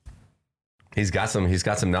up. He's got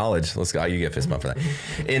some knowledge. Let's go. You get fist bump for that.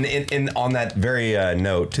 In on that very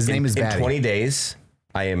note, His name is in Batty. 20 days.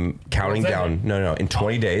 I am counting What's that down. mean? No. In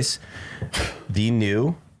 20 days, the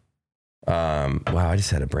new. Wow, I just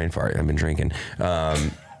had a brain fart. I've been drinking. Oh,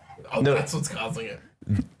 No. that's what's causing it.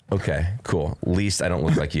 Okay, cool. Least I don't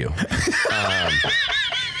look like you.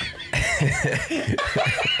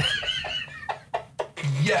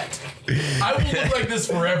 Yet. I will look like this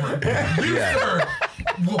forever. You, Yeah. sir,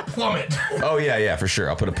 will plummet. Oh yeah, for sure.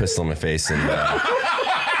 I'll put a pistol in my face and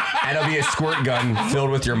it'll be a squirt gun filled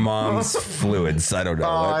with your mom's fluids. I don't know.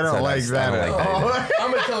 Oh, I don't like that at all.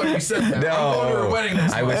 I'm going to tell her you said that. No, I'm going to her wedding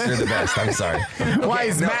next I month. wish her the best. I'm sorry. Why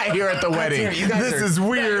is Matt here at the wedding? damn it, you guys This are- is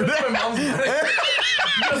weird. My mom's wedding.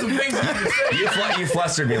 You got some things you need to say. You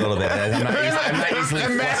flustered me a little bit. I'm not easily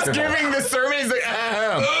And Matt's flusterable. giving the sermon. He's like,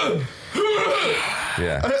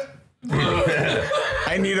 Yeah.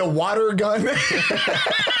 I need a water gun.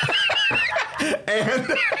 And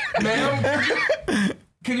Ma'am,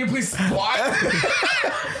 can you please squat?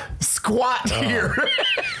 squat here.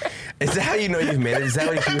 Is that how you know you've made it? Is that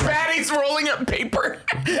what you? Patty's rolling up paper.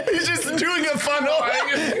 He's just doing a funnel.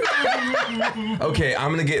 Okay,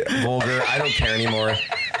 I'm gonna get vulgar. I don't care anymore.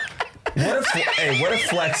 What a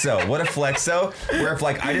flexo. What a flexo. Where if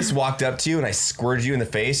like I just walked up to you and I squirted you in the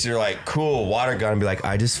face, you're like, cool, water gun, and be like,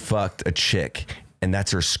 I just fucked a chick. And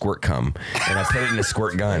that's her squirt cum, and I put it in a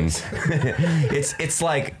squirt gun. it's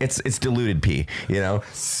diluted pee, you know.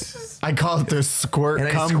 I call it the squirt And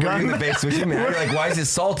I cum squirt you in the gun. face. What you mean? You're like, why is it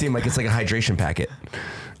salty? I'm like, it's like a hydration packet.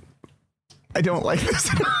 I don't like this.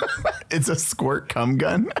 It's a squirt cum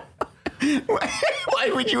gun.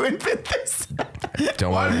 Why would you invent this?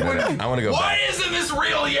 Don't want to. I want to go Why back. isn't this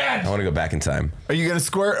real yet? I want to go back in time. Are you gonna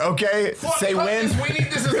squirt? Okay. Fuck, Say fuck when. this. We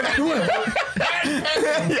need this as an idea.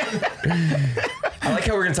 I like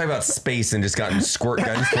how we're gonna talk about space and just gotten squirt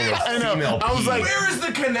guns full of female I was pee. like, Where is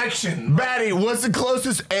the connection? Batty, what's the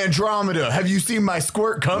closest? Andromeda. Have you seen my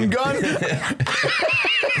squirt cum gun?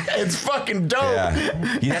 It's fucking dope.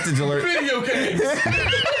 yeah, you have to deliver. Video games.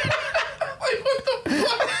 Like, what the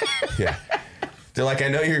fuck? Yeah. They're like, I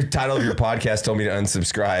know your title of your podcast told me to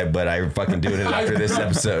unsubscribe, but I'm fucking doing it after this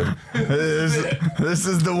episode. This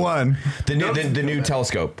is the one. The new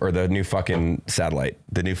telescope or the new fucking satellite,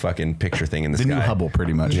 the new fucking picture thing in the The sky. new Hubble,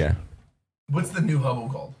 pretty much. Yeah. What's the new Hubble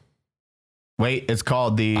called? Wait, it's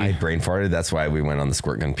called the. I brain farted. That's why we went on the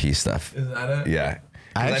squirt gun pee stuff. Is that it? Yeah.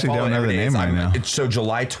 I 'Cause actually follow don't it know every the day. name right now. So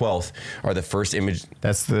July 12th are the first image.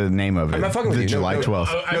 That's the name of it. I'm not fucking with the you. No, July no,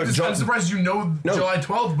 12th. I'm surprised you know July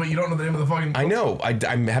 12th, but you don't know the name of the fucking. I know.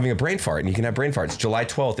 I'm having a brain fart, and you can have brain farts. July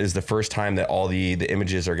 12th is the first time that all the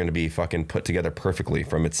images are going to be fucking put together perfectly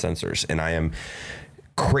from its sensors, and I am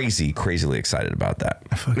crazily excited about that.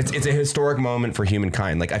 It's a historic moment for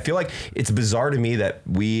humankind. Like, I feel like it's bizarre to me that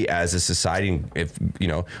we as a society, if you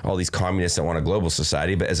know all these communists that want a global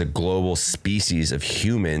society, but as a global species of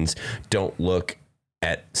humans, don't look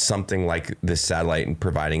at something like this satellite and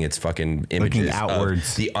providing its fucking images outwards.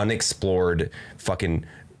 of the unexplored fucking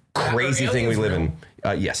crazy thing we live in.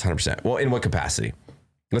 Yes, 100%. Well, in what capacity?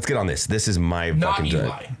 Let's get on this. This is my Not fucking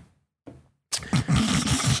Eli.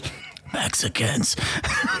 Mexicans.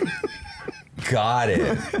 Got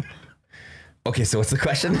it. Okay, so what's the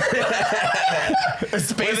question?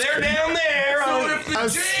 Space, They're down there. So if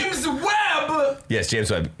the James Webb Yes,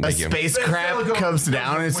 James Webb. a Thank you. spacecraft comes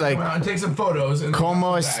down and it's like, and take some photos and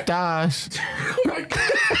 "Como comes back. estás?" Oh my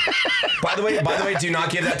God. By the way, do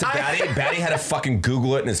not give that to Batty. Batty had to fucking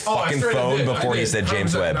Google it in his Oh, I fucking straight up phone did. before I he did. said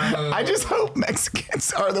James 100%. Webb. No. I just hope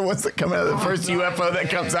Mexicans are the ones that come out of the first UFO that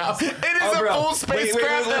comes out. It is Oh, a bro. full Wait,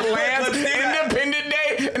 spacecraft wait, that let's lands do that. Independent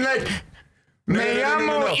Day and like, me no,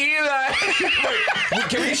 llamo no. Eli.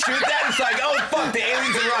 Can we shoot that? It's like, oh fuck, the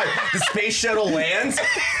aliens arrived. The space shuttle lands,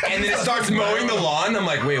 and then it starts mowing the lawn. I'm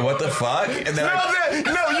like, wait, what the fuck? And then Dude,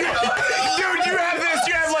 you have this.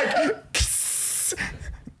 You have like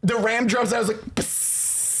the ram drops out. I was like,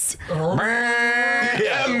 psst.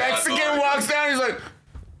 Yeah, a Mexican walks down. He's like,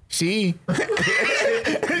 she.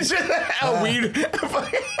 It's just a weed,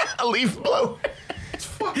 a leaf blow.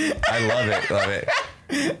 I love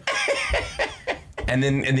it. And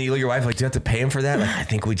then you look at your wife like, do you have to pay him for that? Like, I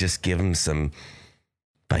think we just give him some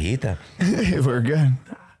fajita. We're good.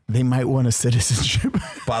 They might want a citizenship.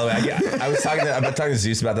 By the way, I was talking to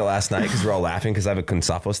Zeus about that last night because we're all laughing because I have a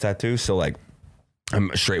Consafos tattoo. So like,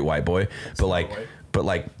 I'm a straight white boy, but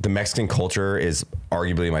like the Mexican culture is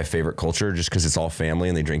arguably my favorite culture just because it's all family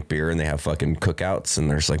and they drink beer and they have fucking cookouts and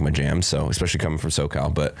there's like my jam. So especially coming from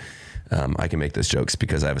SoCal, but I can make those jokes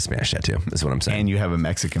because I have a Spanish tattoo. Is what I'm saying. And you have a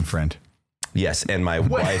Mexican friend. Yes, and my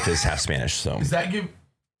wife is half Spanish. So Does that give?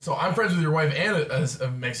 So I'm friends with your wife and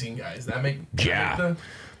a Mexican guy. Does that make? yeah,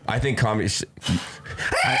 I think comedy.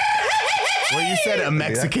 Well, you said a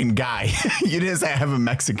Mexican guy. You didn't say I have a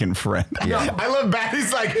Mexican friend. Yeah. I love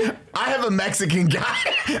Batty's like, I have a Mexican guy.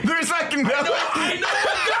 There's like no. I know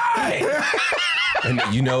a guy.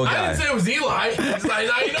 And you know a I guy. didn't say it was Eli.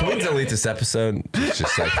 I know Can we a guy. delete this episode?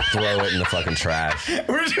 Just like throw it in the fucking trash.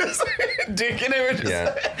 We're just dicking it. We're just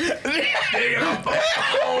Yeah.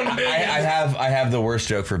 Oh, I have the worst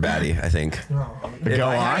joke for Batty, I think. Go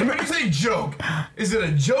on. When you say joke, is it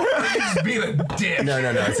a joke or are you just being a dick? No,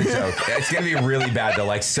 it's a joke. It's gonna be really bad though.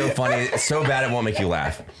 Like so funny, so bad it won't make you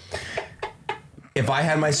laugh. If I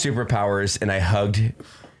had my superpowers and I hugged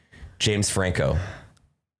James Franco,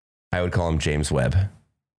 I would call him James Webb.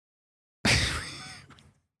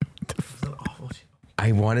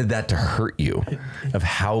 I wanted that to hurt you of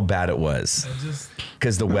how bad it was.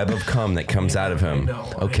 Because the web of cum that comes out of him.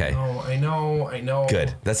 Okay. I know.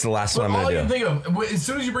 Good. That's the last But one I'm all going you to do. think of, as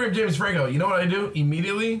soon as you bring up James Franco, you know what I do?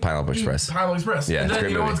 Immediately? Pineapple Express. Pineapple Express. Yeah, and it's a then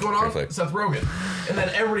great you know movie. what's going Great on? flick. Seth Rogen. And then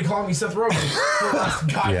everybody called me Seth Rogen for the last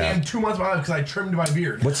goddamn 2 months of my life because I trimmed my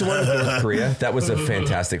beard. What's the one with North Korea? That was a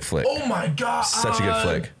fantastic flick. Oh my god. Such a good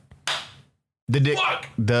flick. Fuck.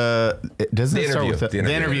 It doesn't The start interview. with the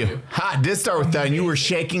interview. Ha, it did start with that, and you were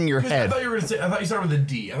shaking your I head. thought you were gonna say. I thought you started with a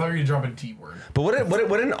D. I thought you were gonna drop a D word. But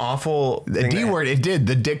what an awful The thing D that- word, it did.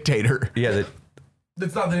 The dictator. Yeah,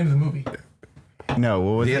 That's not the name of the movie. No,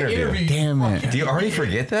 what was The it? interview. Damn it. Do you already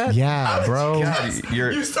forget that? Yeah, bro. God,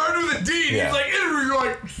 You started with a D. And Yeah. he's like interview. You're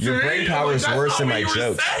like Your see? brain I'm power like, is that's worse not than what my you were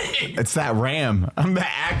jokes. saying. It's that RAM. I'm the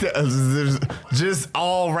actor. Just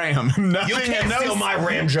all RAM. Nothing. You can't no, steal my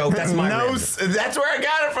Ram joke. That's my no, Ram. That's where I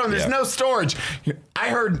got it from. There's Yeah. no storage. I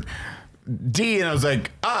heard D, and I was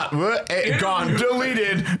like, what? Gone,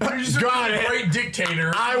 deleted, got it. Great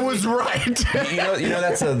dictator. I was right. You know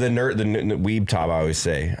that's the nerd, the weeb talk. I always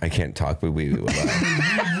say I can't talk, but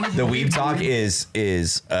the weeb talk is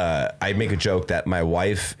I make a joke that my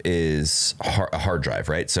wife is a hard drive,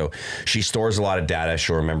 right? So she stores a lot of data.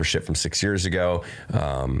 She'll remember shit from 6 years ago.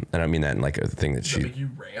 And I don't mean that in like a thing that she. Make you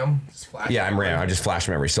RAM? Yeah, I'm RAM. I just flash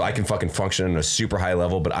memory, so I can fucking function on a super high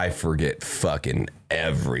level, but I forget fucking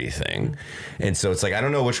everything. And so it's like, I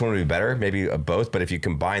don't know which one would be better, maybe both, but if you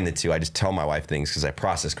combine the two, I just tell my wife things because I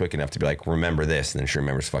process quick enough to be like, remember this, and then she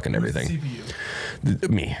remembers fucking everything. CPU?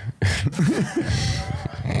 Me.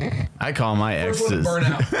 I call my exes.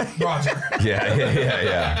 Burnout. Roger.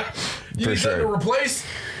 Yeah. You For need sure. to replace?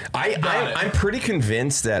 I'm pretty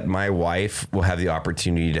convinced that my wife will have the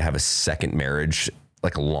opportunity to have a second marriage,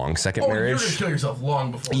 like a long second marriage. You're gonna kill yourself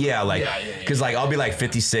long before. Yeah, like, because like I'll be like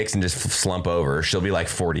 56 and just slump over. She'll be like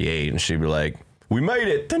 48 and she'll be like, "We made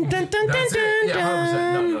it." Dun, dun, dun, That's dun, it. dun, Yeah,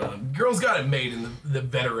 100%. dun. No. Girls got it made in the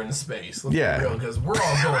veteran space. Let's Yeah. be real, because we're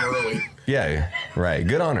all going early. Yeah, right.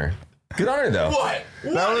 Good on her. Good on her though. What?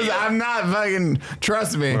 I'm not fucking.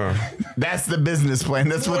 Trust me. That's the business plan.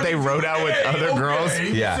 That's what they wrote out with other girls.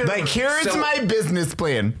 Yeah. Like, here's So- my business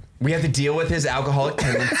plan. We have to deal with his alcoholic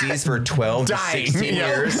tendencies for 12 to Dying. 16 Yeah.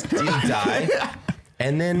 years. He'll die.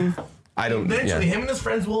 And then I don't. Eventually, Yeah. him and his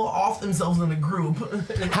friends will off themselves in a group.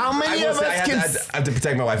 How I many will of say I us can? have to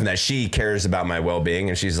protect my wife in that she cares about my well-being,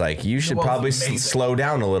 and she's like, "You should Well, probably amazing. slow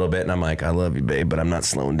down a little bit." And I'm like, "I love you, babe, but I'm not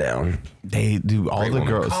slowing down." They do. All Great the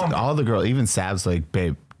woman. girls. Even Sav's like,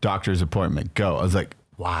 babe, doctor's appointment. Go. I was like,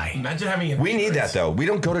 why? Imagine having. We need that though. We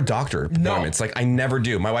don't go to doctor appointments. Like I never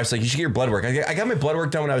do. My wife's like, "You should get your blood work." I got my blood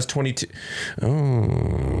work done when I was 22.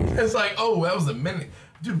 It's like, oh, that was a minute,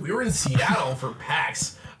 dude. We were in Seattle for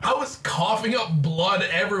PAX. I was coughing up blood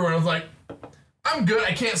everywhere. I was like, I'm good.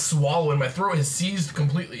 I can't swallow, and my throat has seized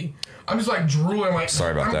completely. I'm just like drooling. I'm like,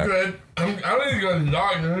 Sorry about I'm that. good. I don't need to go to the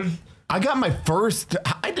doctor.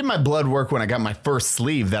 I did my blood work when I got my first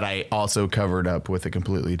sleeve that I also covered up with a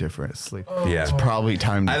completely different sleeve. Yeah, It's probably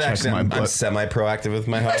time to check my I'm blood. semi-proactive with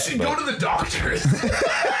my I health. should but- go to the doctors.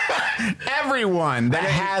 Everyone that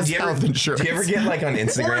has do you ever- health insurance. Do you ever get like on Or if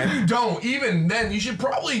Instagram? you don't, even then, you should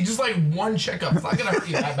probably just like one checkup. It's not gonna hurt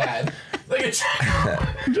you that bad. Like a checkup.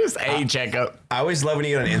 just a checkup? I always love when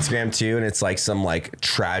you get on Instagram too, and it's like some like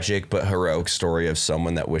tragic but heroic story of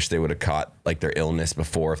someone that wished they would have caught like their illness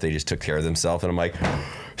before if they just took care of themselves. And I'm like,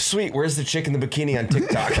 sweet, where's the chick in the bikini on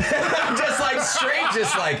TikTok? Just like straight,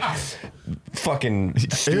 just like fucking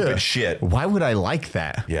stupid Ew. shit. Why would I like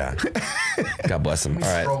that? Yeah. God bless them. All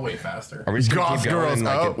right. Scroll way faster. Are we just gonna Golf keep going?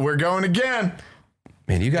 girls. Like We're going again.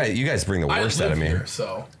 man, you guys bring the I worst out live of me. here,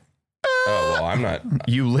 so Oh well, I'm not.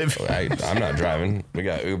 You live. I'm not driving. We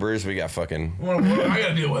got Ubers. We got fucking. what I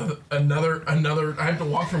gotta deal with another. I have to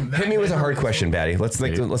walk from that. Hit me with a hard question, Batty. Let's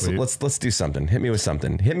Wait. let's do something. Hit me with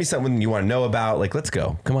something. Hit me something you want to know about. Like, let's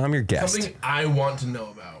go. Come on, I'm your guest. Something I want to know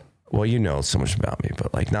about. Well, you know so much about me,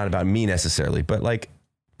 but like not about me necessarily, but like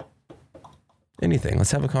anything.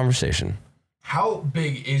 Let's have a conversation. How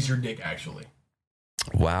big is your dick actually?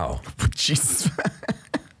 Wow. Jesus.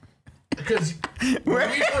 Because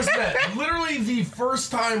when we first met, literally the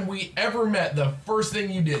first time we ever met, the first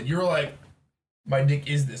thing you did, you were like, "My dick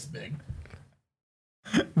is this big."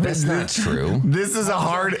 That's not true. This is a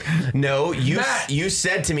hard. No, Matt. you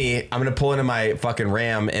said to me, I'm gonna pull into my fucking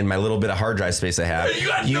RAM and my little bit of hard drive space I have. You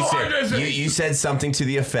got no said, hard drive space. You said something to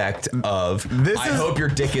the effect of, I is- hope your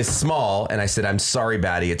dick is small, and I said, I'm sorry,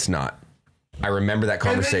 Batty, it's not. I remember that And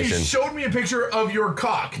then conversation. you showed me a picture of your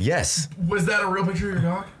cock. Yes. Was that a real picture of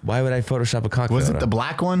your cock? Why would I Photoshop a cock? Was photo? it the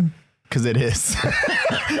black one? Because it is.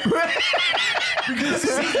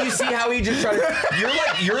 You see how he just tried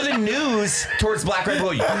to. You're the news towards Black Red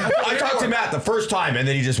Blue. I talked to Matt the first time, and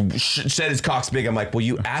then he just said his cock's big. I'm like, well,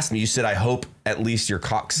 you asked me. You said I hope at least your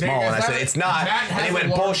cock's small, and I said it's not. Matt And he has went a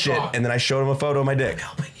large bullshit, cock. and then I showed him a photo of my dick.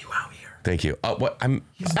 Helping you out here. Thank you. What? I'm.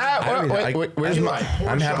 Where's my?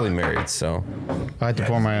 I'm happily married, so I had to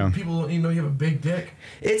pour my own. People don't even know you have a big dick.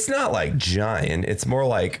 it's not like giant. It's more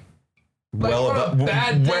like Like well on a above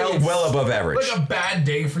bad day, it's well above average. Like a bad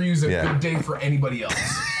day for you is a Yeah. good day for anybody else.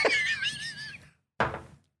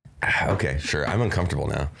 Okay, sure. I'm uncomfortable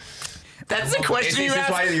now. That's the question Is you this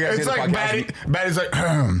why asked. you're asking It's the like podcast? Batty's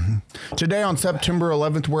like, today on September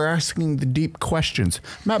 11th, we're asking the deep questions.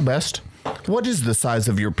 Matt Best, what is the size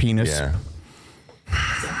of your penis? Yeah.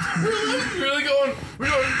 Really going.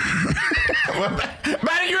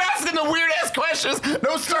 Batty, you're asking the weird ass questions.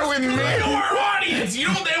 Don't start with me. You know our audience. You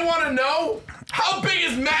know what they want to know? How big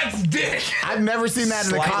is Matt's dick? I've never seen that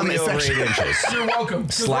in the Slightly comment over section. 8 inches. You're welcome.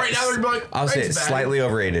 'Cause right now they're like, I'll say it's "Thanks, slightly Matt."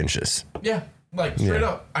 over 8 inches. Yeah, like straight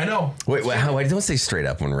up. I know. Wait, I don't say straight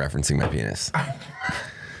up when referencing my penis.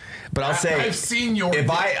 But I'll say I've seen your. if dick.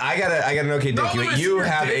 I got an okay dick, No, you it's have your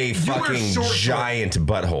a dick. You wear fucking short giant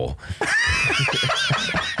butthole.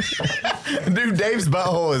 Dude, Dave's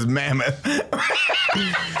butthole is mammoth.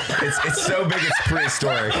 It's so big it's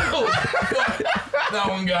prehistoric. Oh, fuck. That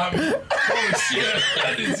one got me. Holy shit!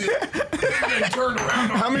 That is it. Turned around.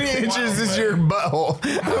 How many inches is your butthole?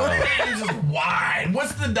 How many inches wide?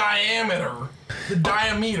 What's the diameter? The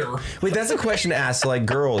diameter. Wait, that's a question to ask. So, like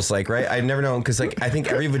girls, like right? I've never known because like I think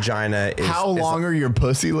every vagina is. How long are your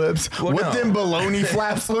pussy lips? Well, what no. them baloney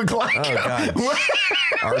flaps look like? Oh god.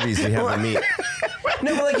 Arby's, we have the meat.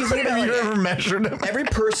 No, but like you think about Have you like, ever measured them? every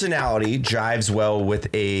personality jives well with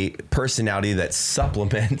a personality that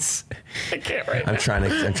supplements. I can't right I'm trying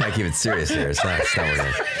to keep it serious here. It's not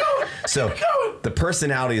working. So the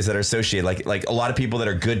personalities that are associated, like a lot of people that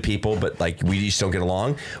are good people, but like we just don't get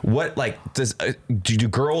along. What like do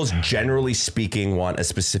girls generally speaking want a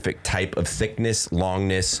specific type of thickness,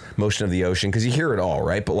 longness, motion of the ocean? Because you hear it all,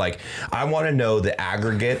 right? But like I want to know the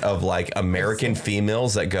aggregate of like American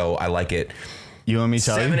females that go, I like it. You want me to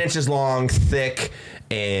tell 7 you? inches long, thick,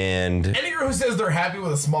 and Any girl who says they're happy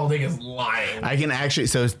with a small dick is lying. I can actually,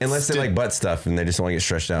 so unless they like butt stuff and they just want to get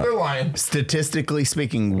stretched out. They're lying. statistically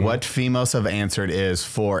speaking, what females have answered is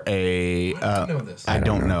for a. I know this. I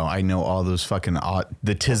don't know. I know all those fucking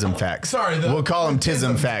the TISM facts. Sorry, we'll call them the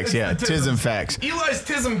TISM facts. It's Yeah, the TISM facts. Eli's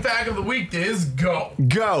TISM fact of the week is go.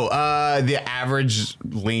 Go. The average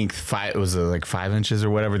length was like 5 inches or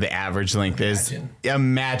whatever the average length is.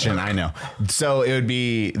 Imagine. I know. So it would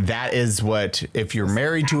be that is what if you're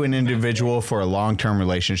married to an individual for a long-term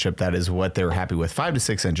relationship, that is what they're happy with. 5 to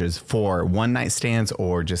 6 inches for one night stands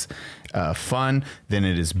or just fun. Then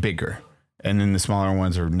it is bigger, and then the smaller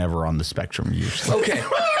ones are never on the spectrum usually. Okay.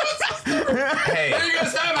 Hey, There you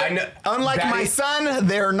guys have it. I know. Unlike Batty, my son,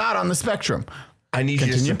 they're not on the spectrum. I need you to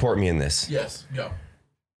Continue. support me in this. Yes, go.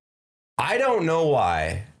 I don't know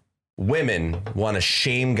why women want to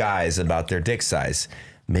shame guys about their dick size.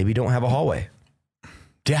 Maybe don't have a hallway.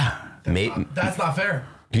 Yeah. That's not fair.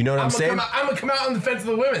 You know what I'm saying? I'm gonna come out on the fence of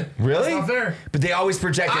the women. Really? That's not fair. But they always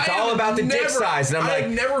project it's I all have about the dick never- size, and I'm I've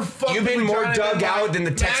like, never fucked you've been a more vagina dug that out than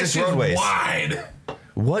the Texas matches roadways. Wide.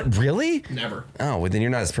 What? Really? Never. Oh, well, then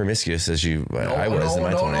you're not as promiscuous as I was in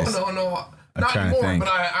my 20s. No. Not trying to anymore, think. but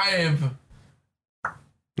I have.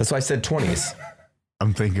 That's why I said 20s.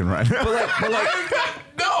 I'm thinking right now. But like,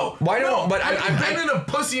 No. Why no, don't- but I've been in a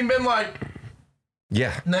pussy and been like,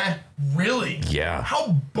 yeah, nah, really? yeah.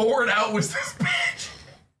 How bored out was this bitch?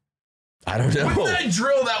 I don't know. What's that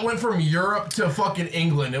drill that went from Europe to fucking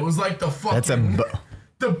England? It was like the fucking That's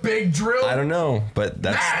the big drill. I don't know, but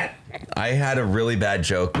that's. Matt. I had a really bad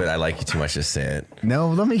joke, but I like you too much to say it. No,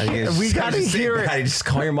 let me hear. We gotta hear it. Patty, just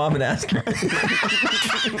call your mom and ask her.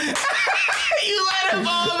 You let him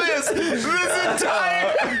all this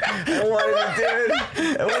entire. I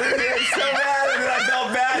wanted to do it so bad, and then I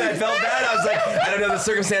felt bad. I was like, I don't know the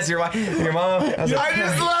circumstance of your mom. I was like, I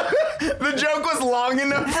just love the joke was long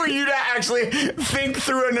enough for you to actually think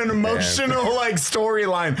through an emotional like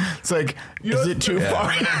storyline. It's like, is it too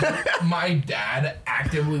far? My dad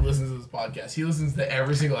actively listens to this podcast. He listens to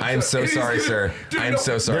every single episode. I am so sorry, sir. I am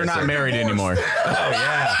so sorry. They're not sir. married anymore. Oh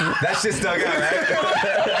yeah, that's just dug out, right?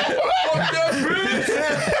 Fuck that bitch.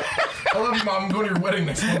 I love you, Mom. I'm going to your wedding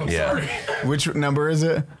next month. I'm Yeah. sorry. Which number is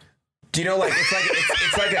it? Do you know, like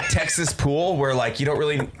it's like a Texas pool where like you don't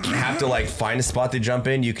really have to like find a spot to jump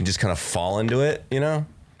in. You can just kind of fall into it, you know?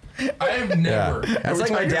 I have never. That's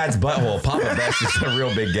like my dad's butthole. Papa Best is a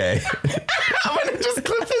real big gay. I'm gonna just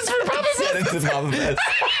clip this for Papa. Send it to Papa Best.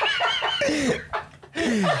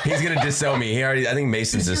 He's gonna disown me. I think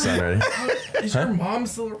Mason's his son already. Is your mom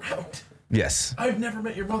still around? Yes. I've never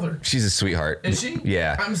met your mother. She's a sweetheart. Is she?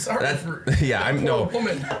 Yeah. I'm sorry for Yeah, that I'm poor no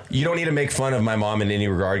woman. You don't need to make fun of my mom in any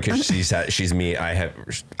regard because she's me.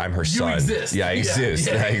 I'm her son. exist. Yeah, I Yeah, exist.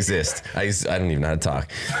 yeah. I exist. I don't even know how to talk.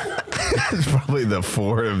 It's probably the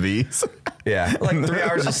 4 of these. Yeah, like 3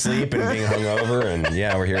 hours of sleep and being hungover, and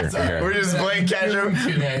yeah, we're here. We're just playing catch up.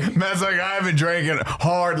 Today. Matt's like, I haven't drinking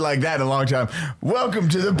hard like that in a long time. Welcome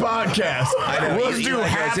to the podcast. I know. Let's do Eli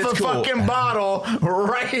half goes, a "It's cool." fucking bottle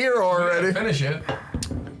right here already. Finish it.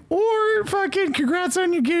 Or fucking congrats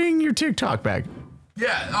on you getting your TikTok back.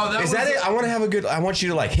 Yeah. Oh, that Is was that it? I want to have a good. I want you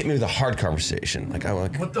to like hit me with a hard conversation. Like I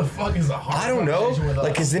want. What the fuck is a hard I don't know. conversation with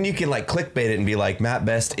Like, us? cause then you can like clickbait it and be like, Matt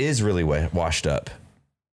Best is really washed up.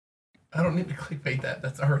 I don't need to clickbait that.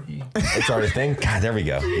 That's already. It's already a thing? God, there we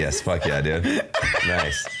go. Yes, fuck yeah, dude.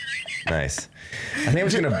 Nice. Nice. I think I'm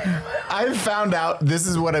just gonna. I've found out this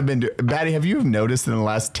is what I've been doing. Batty, have you noticed in the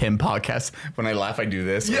last 10 podcasts when I laugh, I do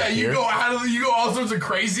this? Yeah, right you here? go all sorts of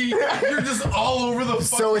crazy. You're just all over the.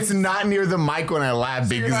 So it's not near the mic when I laugh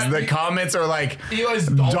because not- the comments are like, Eli's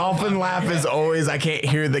dolphin laugh is always, I can't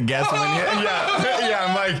hear the guest when yeah,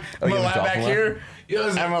 I'm like, I'm you gonna have a laugh back dolphin here.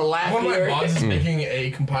 Eli's, I'm gonna laugh one of my here. mods is making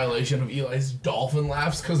a compilation of Eli's dolphin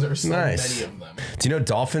laughs because there's so Nice. many of them. Do you know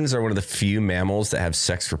dolphins are one of the few mammals that have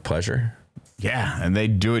sex for pleasure? Yeah, and they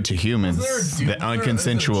do it to humans Is there a that dude, there's a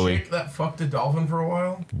unconsensually. chick that fucked a dolphin for a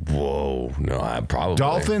while? Whoa, no, I probably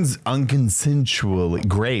Dolphins unconsensually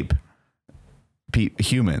grape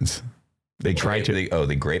humans. They try to.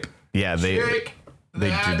 They grape. Yeah, they Chick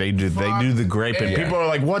do the grape, and Yeah. people are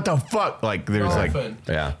like, "What the fuck?" Like, there's dolphin.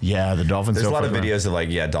 Yeah, the dolphins. there's a so lot of fucking- videos of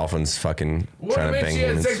like dolphins fucking What trying to makes bang she had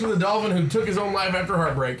humans. sex with a dolphin who took his own life after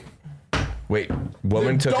heartbreak? Wait,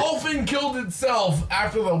 woman The took. dolphin killed itself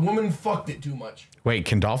after the woman fucked it too much. Wait,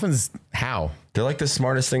 can dolphins? How? They're like the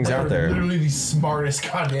smartest things They're out there. literally the smartest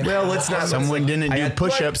goddamn. Well, let's not. Someone didn't I do had-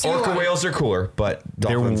 push-ups. like- Orca whales are cooler, but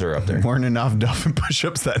dolphins are up there. Weren't enough dolphin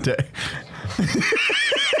push-ups that day.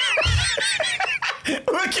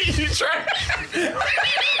 Look at you trying.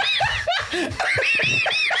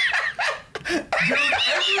 Dude,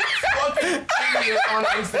 every fucking idiot on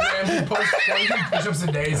Instagram who posts 20 push-ups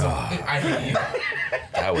a day is I hate you.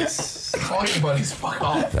 That was Call your buddies, fuck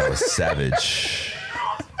off. savage.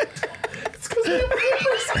 It's because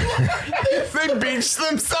They beach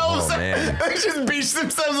themselves. Oh, man. They just beach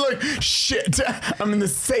themselves like, shit, I'm in the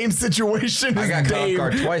same situation I as got caught off Dave.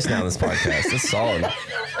 guard twice now in this podcast. That's solid.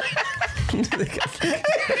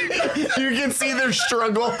 You can see their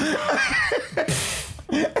struggle.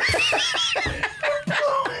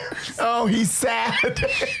 Oh, he's sad.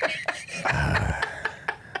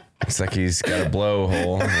 Looks like he's got a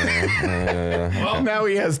blowhole. Now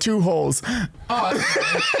he has 2 holes. Oh,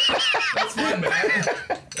 that's fine, man.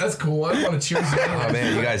 That's cool. I don't want to cheers you. Oh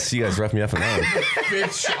man, you guys roughed me up on that one.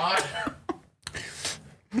 5th shot.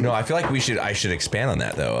 No, I feel like I should expand on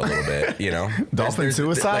that though a little bit. You know, Dolphin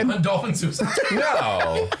suicide? Dolphin suicide.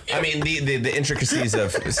 No, I mean the intricacies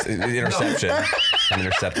of interception. I'm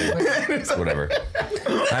intercepting. Whatever.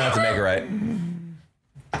 I have to make it right.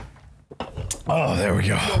 Oh, there we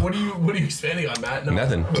go. What are you expanding on, Matt? No,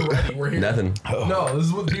 Nothing. We're ready. We're here. Nothing. No, this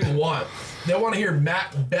is what people want. They want to hear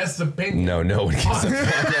Matt's best opinion. No one gives a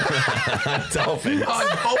fuck. Dolphin. On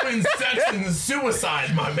dolphin sex and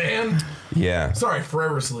suicide, my man. Yeah. Sorry,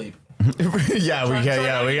 forever sleep. Yeah, we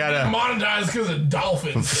gotta. monetize because of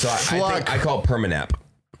dolphins. So I think I call it permanap.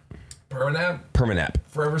 Permanap, Permanap.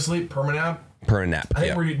 forever sleep, permanap. Permanap. I think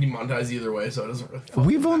Yeah. we're demonetized either way, so it doesn't really. Fuck.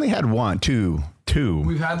 We've only had 1, 2.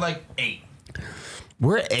 We've had like 8.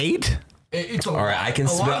 We're 8? It's a All right, I can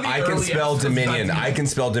spell Dominion. I can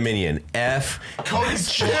spell Dominion. F.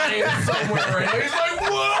 Cody's flying somewhere right now. He's like,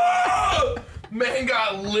 whoa! Man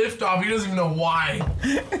got lift off. He doesn't even know why.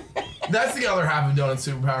 That's the other half of Donut's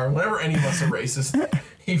superpower. Whenever any of us are racist,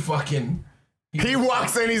 he fucking. He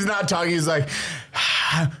walks in, he's not talking, he's like,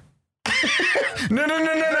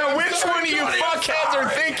 no. Which sorry, one of you Johnny, I'm fuckheads are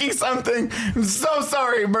sorry." thinking something? I'm so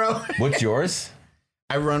sorry, bro. What's yours?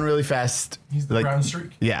 I run really fast. He's the brown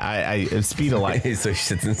streak. Yeah, I speed a lot. So he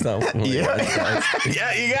shits himself. Yeah,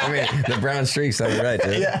 you got I mean, the brown streak sounds right,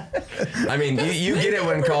 dude. Yeah. I mean, you get it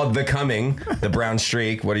when called the coming, the brown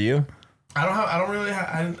streak. What are you? I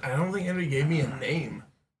don't think anybody gave me a name.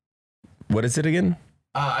 What is it again?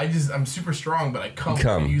 I'm super strong, but I come.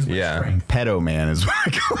 Come, I use my yeah. strength. Pedo man is what I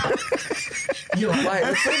call it. You know, Why?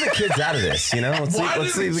 Let's leave the kids out of this, you know? Let's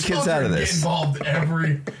leave the kids out of Get this. involved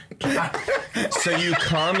every. So you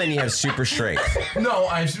come and you have super strength. No,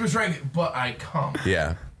 I have super strength, but I come.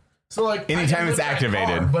 Yeah. So like I Anytime can it's lift that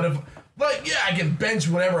activated. car, but if I can bench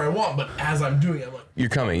whenever I want, but as I'm doing it, I'm like You're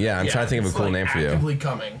coming. Yeah, I'm trying to think of a it's cool like name for you. Actively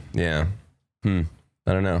coming. Yeah. I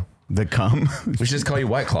don't know. The cum. We should just call you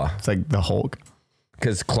White Claw. It's like the Hulk.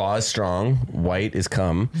 Because Claw is strong, White is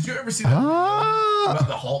cum. Did you ever see that video about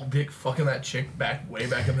the Hulk dick fucking that chick way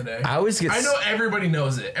back in the day? I always get. I know everybody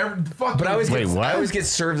knows it. But I always Wait, get, what? I always get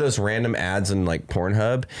served those random ads on like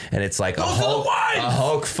Pornhub, and it's like Those are the wives! a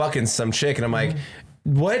Hulk fucking some chick, and I'm like,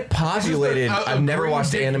 what populated? a I've never green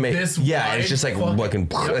watched dick anime. this Yeah, wide it's just like fucking- fucking.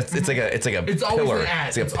 Yep. It's like a It's pillar. always an ad.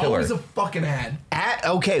 It's like It's a pillar. always a fucking ad.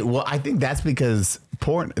 Okay, well, I think that's because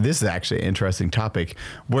porn. This is actually an interesting topic.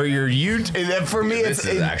 Where your YouTube, for me, This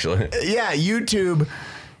is actually. yeah, YouTube.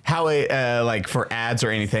 How it like for ads or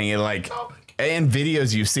anything, it like. And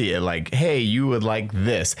videos you see it like, hey, you would like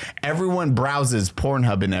this. Everyone browses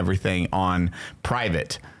Pornhub and everything on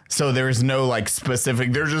private. So there's no like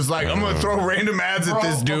specific. They're just like, I'm gonna throw random ads at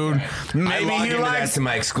this dude. I Maybe log he into that likes. to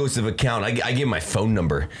my exclusive account. I give my phone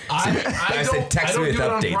number. I said text don't me with do it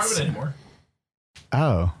on updates. private anymore.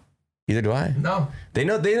 Oh, Either do I. No. They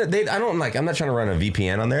know. They. I don't like. I'm not trying to run a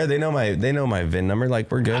VPN on there. They know my VIN number. Like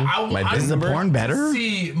we're good. My VIN number. porn better?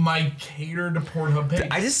 See my cater to Pornhub page.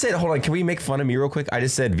 I just said, hold on. Can we make fun of me real quick? I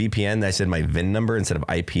just said VPN. I said my VIN number instead of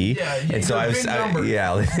IP. Yeah, and so your I was. VIN number.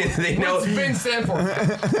 They know. What's VIN stand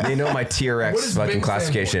for? They know my What TRX does fucking VIN stand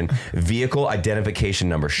classification, vehicle identification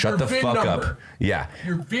number. Shut Your the VIN fuck number. up. Yeah.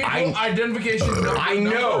 Your vehicle identification number. I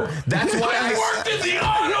know. That's why I I worked in the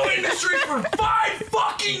auto industry for 5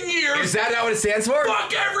 fucking years. Is that not what it stands for?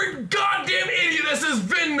 Fuck every goddamn idiot that says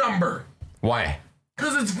VIN number. Why?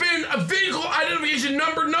 Because it's VIN, a vehicle identification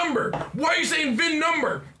number. Why are you saying VIN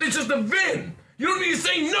number? It's just a VIN. You don't need to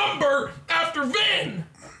say number after VIN.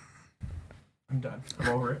 I'm done. I'm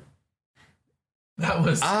over it. That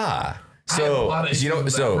was. Ah. I had a lot of So you know. issues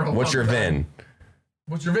with that for So a what's your long VIN? time.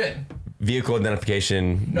 What's your VIN? Vehicle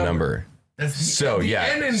identification number. That's the, So the yeah.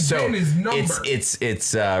 N in So VIN is number.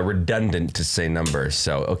 it's redundant to say number.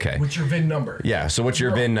 So okay. What's your VIN number? Yeah. So what's your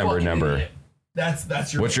You're a VIN fucking number? idiot.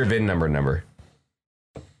 That's your. What's your VIN number?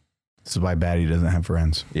 this is why Batty doesn't have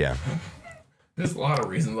friends. Yeah. There's a lot of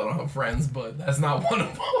reasons I don't have friends, but that's not one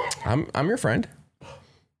of them. I'm your friend.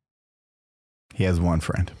 He has one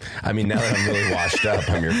friend. I mean, now that I'm really washed up,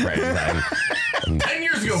 I'm your friend. 10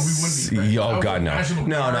 years ago, we wouldn't be friends. I Oh was God, a no, National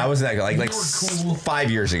no, Guard. I wasn't that good. Like You were cool. 5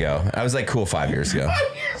 years ago. I was like cool 5 years ago.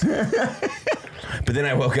 But then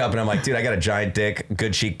I woke up and I'm like, dude, I got a giant dick,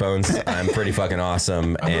 good cheekbones. I'm pretty fucking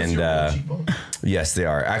awesome. Are those And your real cheekbones? yes, they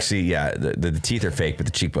are. Actually, yeah, the teeth are fake, but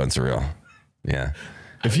the cheekbones are real. Yeah.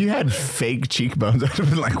 If you had fake cheekbones, I'd have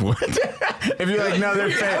been like, what? If you're like, no, they're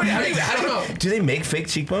I don't know. Do they make fake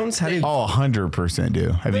cheekbones? How do you? Oh, 100%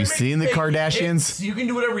 do. Have you seen the Kardashians? You can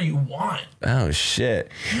do whatever you want. Oh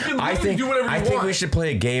shit! can I literally think do whatever you I think we want. should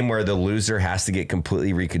play a game where the loser has to get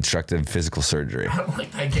completely reconstructive physical surgery. I don't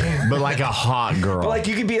like that game. But like a hot girl. But like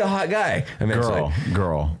you could be a hot guy. I mean, it's girl.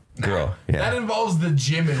 girl. Yeah. That involves the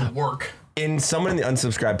gym and work. In someone in the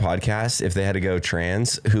unsubscribed podcast, if they had to go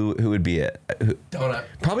trans, who would be it? Donut.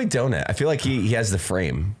 Probably Donut. I feel like he has the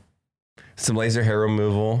frame. Some laser hair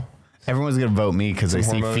removal. Everyone's gonna vote me because they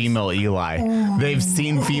see hormones. female Eli. They've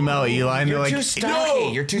seen female Eli, and they're like,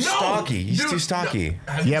 You're too stocky. He's too stocky.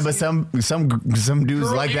 yeah, but some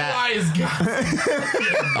dudes like that. Eli's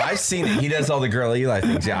got. I've seen it. He does all the girl Eli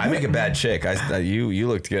things. Yeah, I make a bad chick. You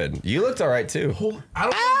looked good. You looked all right too. I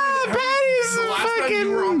don't know. Patty's The last time you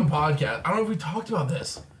fucking- were on the podcast, I don't know if we talked about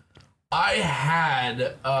this. I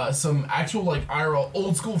had some actual like IRL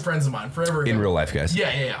old school friends of mine forever ago. In real life, guys.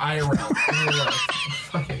 Yeah, IRL. In real life.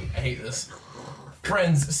 Fucking hate this.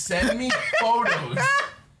 Friends send me photos.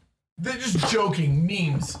 They're just joking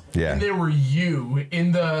memes. Yeah. And they were you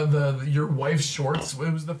in the your wife's shorts.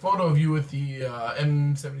 It was the photo of you with the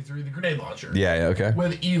M73, the grenade launcher. Yeah. Okay.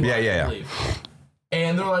 With Eli, Yeah. I believe.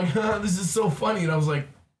 And they're like, this is so funny. And I was like,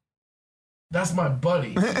 that's my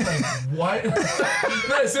buddy. Like, what? Then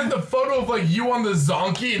I sent the photo of like you on the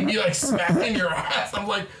zonkey and me like smacking your ass. I'm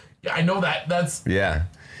like, yeah, I know that. That's Yeah.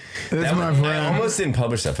 That's my I friend. almost didn't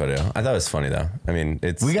publish that photo. I thought it was funny though. I mean,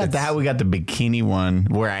 We got that. We got the bikini one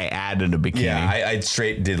where I added a bikini. Yeah, I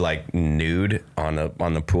straight did like nude on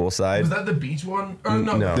the pool side. was that the beach one? Or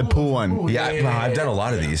no, No. The pool one. Yeah, I've done a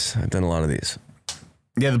lot of these.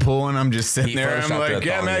 Yeah, the pool one. I'm just sitting He there. I'm photoshopped like, it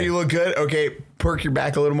yeah, on man, you. you look good. Okay, perk your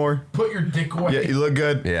back a little more. Put your dick away. Yeah, you look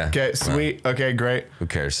good. Yeah. Okay, sweet. Okay, great. Who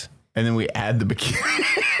cares? And then we add the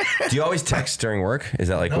bikini. Do you always text during work? Is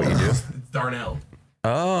that like what you do? It's Darnell.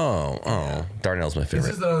 Oh, Darnell's my This favorite.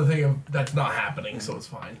 is another thing that's not happening, so it's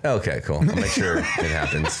fine. Okay, cool. I'll make sure it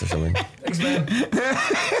happens or something. Thanks, man.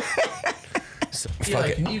 So, Eli, fuck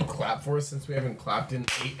it. can you clap for us since we haven't clapped in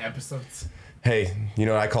 8 episodes? Hey, you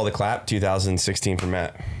know what I call the clap? 2016 for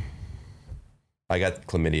Matt. I got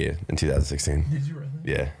chlamydia in 2016. Did you really?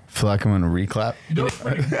 Yeah. Feel like I'm gonna reclap. You know what's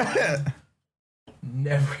funny?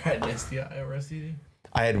 Never had an STI or STD.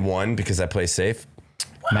 I had one because I play safe.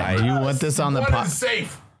 Matt, do you want this on the One pod? is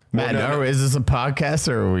safe. Matt, Well, no, is this a podcast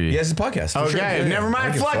or are we? Yeah, it's a podcast. for Okay, sure. Yeah, never I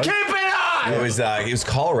mind. give a Fuck, fuck. keep it on. It was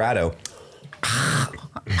Colorado.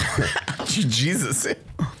 Jesus.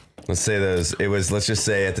 Let's say those. Let's just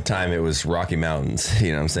say at the time it was Rocky Mountains.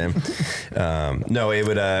 You know what I'm saying? No, it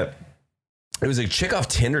was a chick off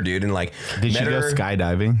Tinder, dude, and like Did you met go her-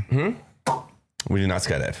 skydiving? We did not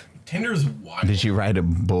skydive. Tinder's wild. Did you ride a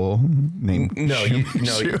bull named No,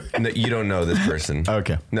 you don't know this person.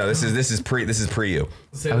 Okay. No, this is pre you.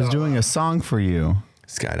 Say I that was out doing loud. a song for you.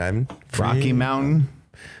 Skydiving. Rocky Mountain.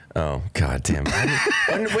 Oh, God damn. How did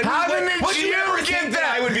you ever get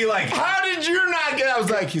that? I would be like, how did you not get? I was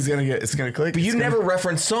like, it's gonna click. But you never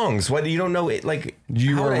reference songs. What, you don't know it? Like,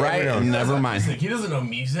 you were right. Never mind. He doesn't know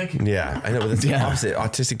music. Yeah, I know. But that's the opposite.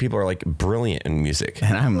 Autistic people are like brilliant in music.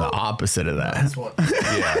 And I'm the opposite of that. That's what.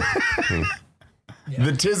 Yeah.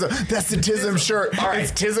 The Tism. That's the Tism shirt. All right.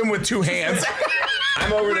 It's Tism with two hands.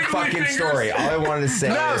 I'm over the fucking story. All I wanted to say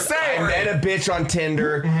is I met a bitch on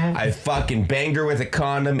Tinder. I fucking banged her with a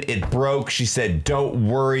condom. It broke. She said, don't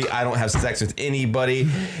worry. I don't have sex with anybody.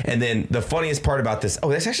 And then the funniest part about this,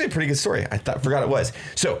 that's actually a pretty good story. I forgot it was.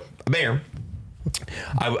 So, a banger.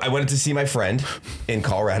 I went to see my friend in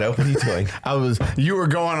Colorado. What are you doing? You were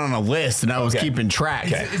going on a list and I was keeping track.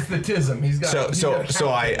 Okay. It's the Tism. He's got So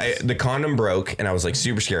I the condom broke and I was like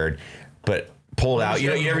super scared, but pulled out. You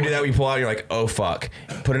know, you never do that when you pull out. You're like, oh fuck.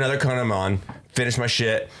 Put another condom on. Finish my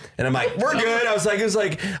shit, and I'm like, we're good. It was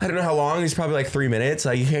like, I don't know how long. It's probably like 3 minutes.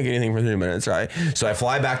 Like, you can't get anything for 3 minutes, right? So I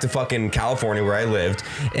fly back to fucking California where I lived,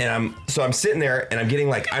 and I'm sitting there, and I'm getting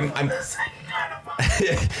like, I'm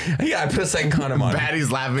yeah, I put a second condom on. Batty's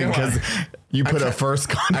laughing because you put a first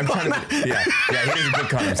condom. I'm trying to, yeah. He doesn't put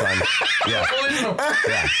condoms on. Yeah.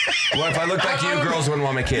 Well, if I looked like you, girls wouldn't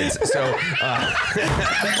want my kids. So.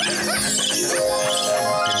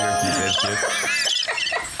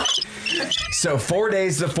 So 4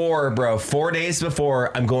 days before,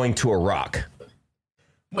 I'm going to Iraq.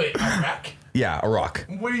 Wait, Iraq? Yeah, Iraq.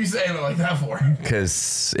 What are you saying it like that for?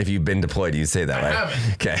 Because if you've been deployed, you say that, I right?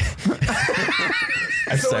 haven't. Okay.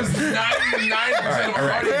 So it's 99% of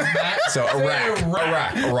our audience that. So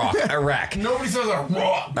Iraq. Nobody says Iraq.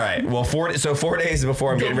 All right. Well, 4 days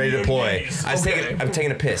before I'm getting ready to deploy, I'm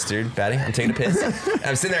taking a piss, dude. Batty, I'm taking a piss.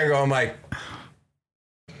 I'm sitting there going like,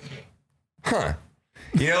 huh.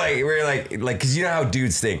 You know, like we're like, because you know how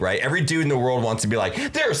dudes think, right? Every dude in the world wants to be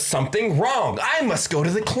like, there's something wrong. I must go to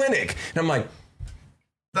the clinic. And I'm like,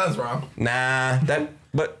 that's wrong. Nah,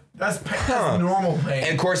 that's normal pain.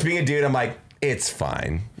 And of course, being a dude, I'm like, it's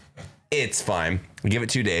fine. It's fine. I give it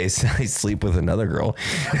 2 days. I sleep with another girl.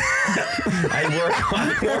 I work on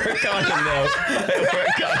him though.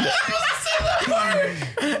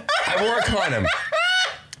 I wore a condom.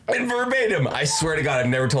 And verbatim, I swear to God, I've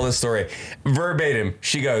never told this story. Verbatim,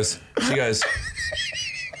 she goes, because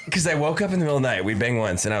I woke up in the middle of the night. We banged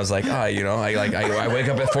once, and I was like, I wake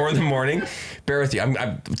up at 4 a.m. Bear with you,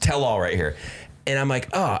 I'm tell all right here, and I'm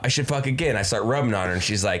like, I should fuck again. I start rubbing on her, and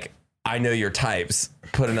she's like, I know your types.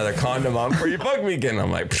 Put another condom on before you fuck me again.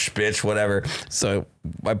 I'm like, bitch, whatever. So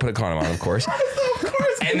I put a condom on, of course.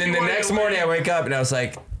 And then the next morning, I wake up, and I was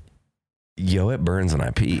like, yo, it burns when I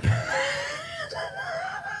pee.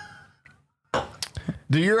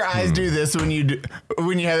 Do your eyes do this when you have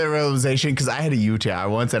that realization? Because I had a UTI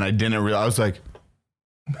once and I didn't realize. I was like,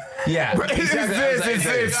 yeah,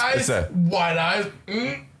 It's this. Wide eyes.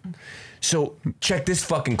 So check this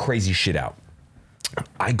fucking crazy shit out.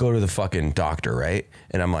 I go to the fucking doctor, right?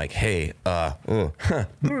 And I'm like, hey, tell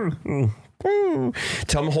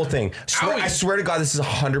him the whole thing. I swear to God, this is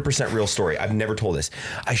 100% real story. I've never told this.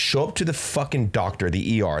 I show up to the fucking doctor,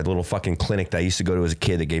 the ER, the little fucking clinic that I used to go to as a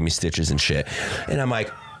kid that gave me stitches and shit. And I'm like,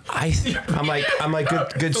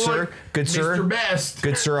 good sir, Mr. Best.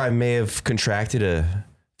 good sir, I may have contracted a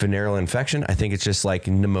venereal infection. I think it's just like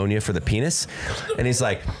pneumonia for the penis. And he's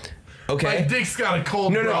like, okay. My dick's got a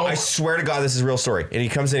cold, No, bro. I swear to God, this is a real story. And he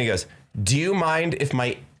comes in and he goes, do you mind if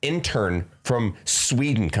my intern from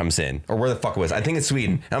Sweden comes in? Or where the fuck it was? I think it's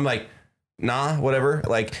Sweden. And I'm like, nah, whatever.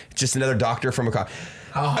 Like, just another doctor from a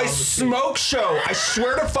smoke show. I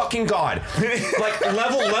swear to fucking God. Like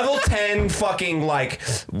level 10 fucking like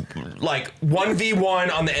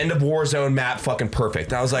 1v1 on the end of Warzone map, fucking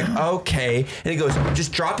perfect. And I was like, okay. And he goes,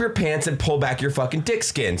 just drop your pants and pull back your fucking dick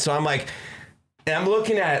skin. So I'm like, and I'm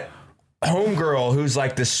looking at homegirl who's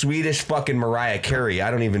like the Swedish fucking Mariah Carey.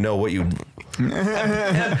 I don't even know what you.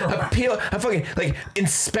 I'm fucking like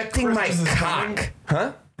inspecting Christmas my cock. Coming.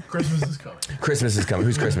 Huh? Christmas is coming. Christmas is coming.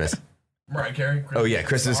 Who's Christmas? Mariah Carey. Oh yeah,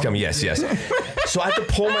 Christmas is coming. Yes. So I have to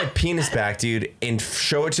pull my penis back, dude, and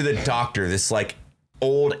show it to the doctor. This like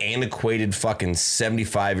old, antiquated fucking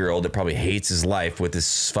 75-year-old that probably hates his life with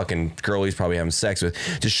this fucking girl he's probably having sex with,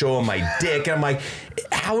 to show him my dick. And I'm like,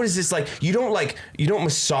 how is this like, you don't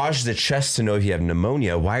massage the chest to know if you have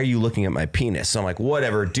pneumonia. Why are you looking at my penis? So I'm like,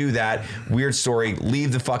 whatever, do that. Weird story.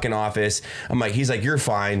 Leave the fucking office. I'm like, he's like, you're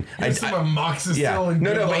fine. My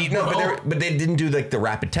moxicillin. But they didn't do like the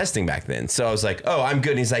rapid testing back then. So I was like, oh, I'm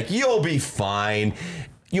good. And he's like, you'll be fine.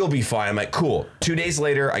 I'm like, cool. 2 days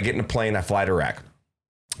later, I get in a plane. I fly to Iraq.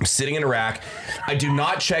 I'm sitting in Iraq. I do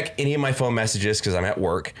not check any of my phone messages because I'm at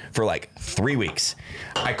work for like 3 weeks.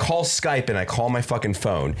 I call Skype and I call my fucking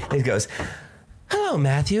phone. And he goes, "Hello,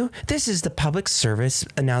 Matthew. This is the public service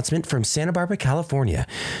announcement from Santa Barbara, California.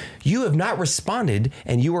 You have not responded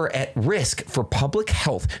and you are at risk for public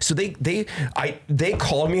health." So they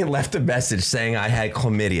called me and left a message saying I had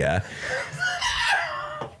chlamydia.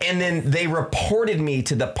 And then they reported me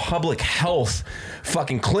to the public health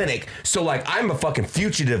fucking clinic. So like I'm a fucking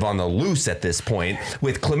fugitive on the loose at this point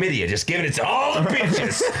with chlamydia, just giving it to all the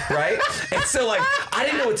bitches, right? And so like I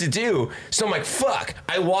didn't know what to do. So I'm like, fuck.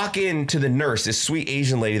 I walk into the nurse, this sweet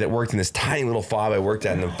Asian lady that worked in this tiny little fob I worked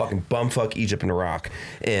at in the fucking bumfuck Egypt and Iraq.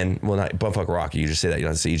 And well, not bumfuck Iraq. You just say that. You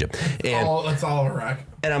don't have to say Egypt. And that's all Iraq.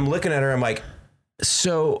 And I'm looking at her. I'm like,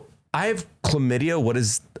 so I have chlamydia. What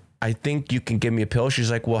is? I think you can give me a pill.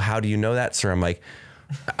 She's like, well, how do you know that, sir? I'm like,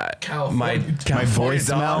 my voice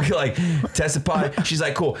dog, like testify. She's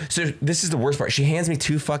like, cool. So this is the worst part. She hands me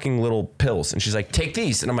 2 fucking little pills and she's like, take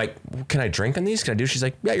these. And I'm like, can I drink on these? Can I do? She's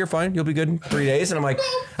like, yeah, you're fine. You'll be good in 3 days. And I'm like,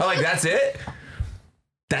 that's it?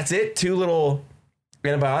 That's it? 2 little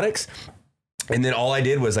antibiotics? And then all I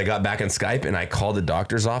did was I got back on Skype and I called the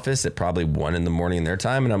doctor's office at probably 1 a.m. in their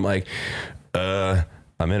time. And I'm like,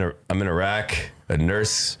 I'm in Iraq. A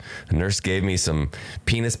nurse gave me some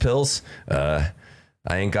penis pills. I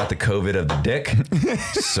ain't got the COVID of the dick.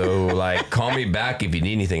 So like, call me back if you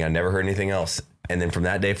need anything. I never heard anything else. And then from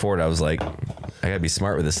that day forward, I was like, I gotta be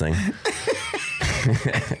smart with this thing.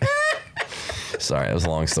 Sorry, that was a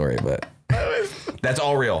long story, but that's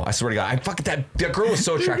all real. I swear to God. That girl was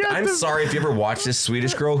so attractive. I'm sorry if you ever watched this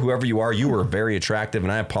Swedish girl, whoever you are, you were very attractive,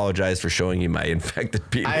 and I apologize for showing you my infected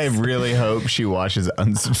penis. I really hope she watches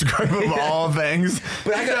unsubscribe of all things.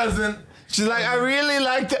 But I doesn't. She's like, I really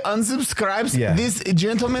like the unsubscribes. Yeah. This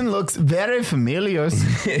gentleman looks very familiar.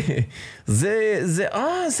 the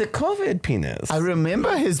COVID penis. I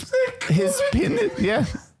remember his penis. Yeah.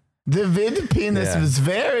 The vid penis was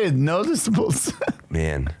very noticeable.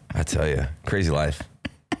 Man, I tell you, crazy life.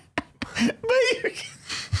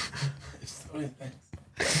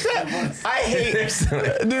 I hate,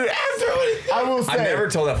 dude. I will say, I've never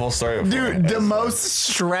told that full story before. Dude, the most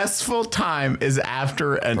stressful time is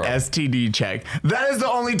after an STD check. That is the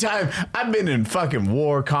only time I've been in fucking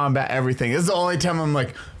war, combat, everything. This is the only time I'm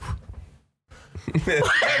like. I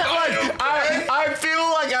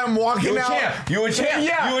feel like I'm walking out. You a champ.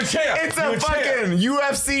 Yeah, you a champ. It's a fucking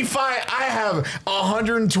UFC fight. I have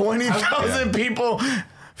 120,000 people.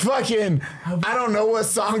 Fucking, I don't know what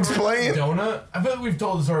song's playing. Donut? I feel like we've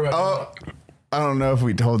told the story about Donut. I don't know if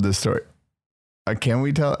we told this story. Can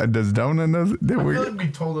we tell? Does Donut know? I feel like we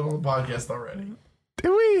told it on the podcast already. Did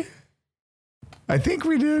we? I think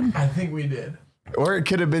we did. I think we did. Or it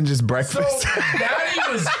could have been just breakfast. So, Daddy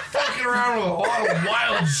was fucking around with a lot of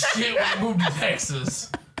wild shit when he moved to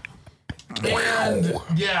Texas. And,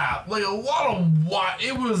 yeah, like a lot of wild...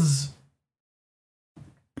 It was...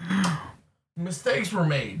 Mistakes were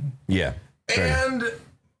made. Yeah. And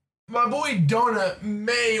my boy Donut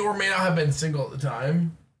may or may not have been single at the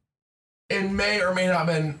time. And may or may not have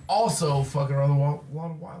been also fucking around with a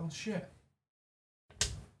lot of wild shit.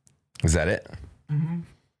 Is that it? Mm-hmm.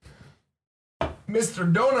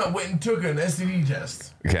 Mr. Donut went and took an STD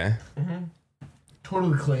test. Okay. Mm-hmm.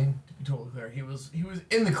 Totally clean. To be totally clear, he was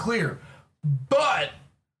in the clear, but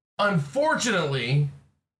unfortunately,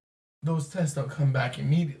 those tests don't come back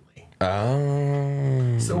immediately.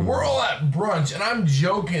 Oh. So we're all at brunch, and I'm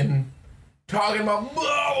joking, talking about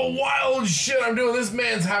the wild shit I'm doing. This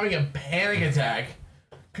man's having a panic attack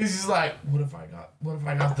because he's like, "What if I got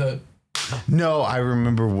the?" No, I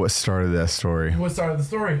remember what started that story. What started the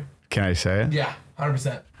story? Can I say it? Yeah,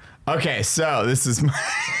 100%. Okay, so this is my.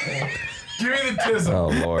 Give me the tism. Oh,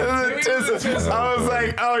 Lord. I was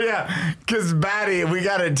like, oh, yeah, because Batty, we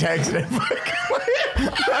got a text at fucking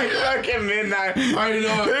midnight. I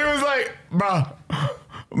know. He was like, bro,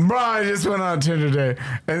 I just went on Tinder today,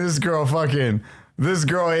 and this girl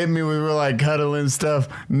hit me. We were like cuddling stuff.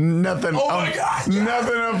 Nothing. Oh, my God. Yeah.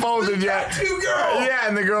 Nothing unfolded yet. Two girls. Yeah,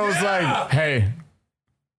 and the girl was like, hey,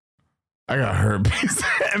 I got herpes.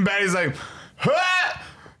 And Batty's like, what?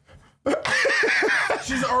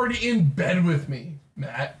 She's already in bed with me,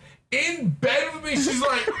 Matt. In bed with me, she's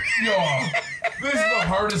like, yo, this is the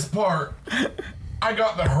hardest part. I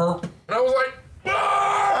got the herp. And I was like,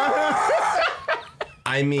 ah!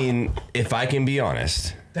 I mean, if I can be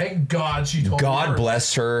honest. Thank God she told me. God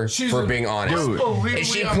bless her for being honest. Dude,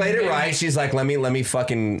 she played it right. She's like, let me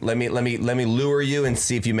lure you and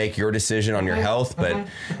see if you make your decision on your health. But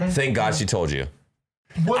thank God she told you.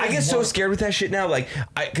 I get so scared with that shit now. Like,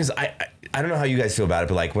 because I don't know how you guys feel about it,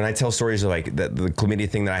 but like when I tell stories of like the chlamydia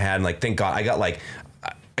thing that I had, and like thank God I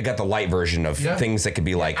got the light version of things that could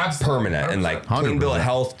be like permanent 100%. And like clean bill of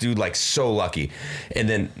health, dude, like so lucky. And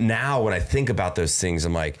then now when I think about those things,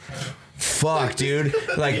 I'm like, fuck, dude.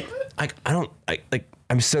 Like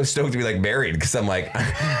I'm so stoked to be like married because I'm like,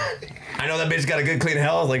 I know that bitch got a good clean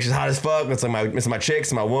health. Like she's hot as fuck. It's like my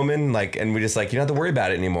chicks, my woman. Like, and we just like, you don't have to worry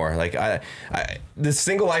about it anymore. Like this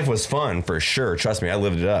single life was fun for sure. Trust me, I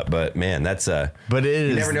lived it up. But man, that's but it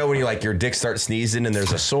you is. never know when you like your dick starts sneezing and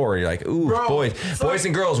there's a sore. You're like, ooh, bro, boys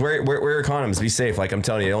and girls, wear your condoms. Be safe. Like I'm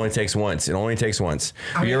telling you, it only takes once. You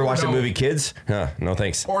ever watch the movie Kids? No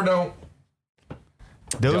thanks. Or don't.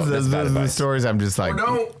 Those are the stories I'm just like. Or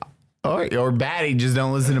don't. Or Batty, just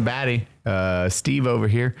don't listen to Batty. Steve over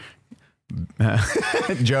here.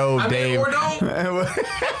 Joe, Dave. Or don't.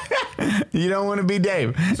 You don't want to be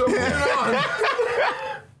Dave. So put it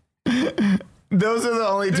on. Those are the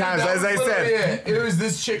only times, as I said. It was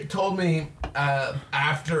this chick told me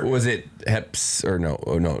after. Was it Heps or no?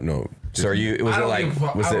 Oh, no. So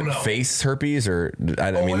was it face herpes or?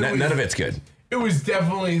 I mean, none of it's good. It was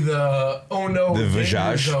definitely the the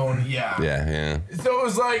visage zone. Yeah. So it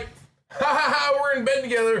was like, we're in bed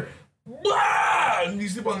together. Blah! And you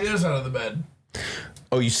sleep on the other side of the bed.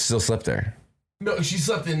 Oh, you still slept there? No, she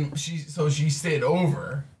slept in. So she stayed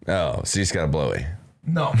over. Oh, so you just got a blowy.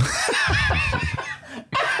 No.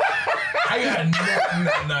 I got a nap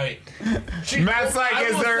that night. Matt's like,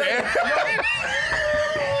 is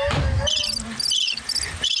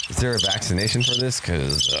there a vaccination for this?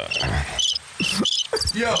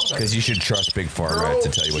 Because you should trust Big Pharma to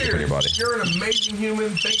tell you what to put in your body. You're an amazing human.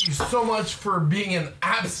 Thank you so much for being an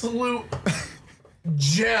absolute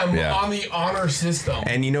gem on the honor system.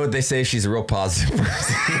 And you know what they say? She's a real positive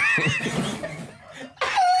person.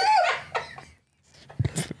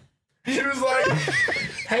 She was like,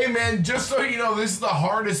 hey, man, just so you know, this is the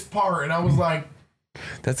hardest part. And I was like,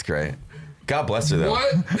 that's great. God bless her, though.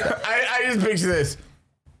 What? I just picture this.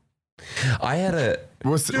 I had a...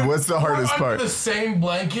 What's the hardest part? The same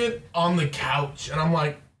blanket on the couch, and I'm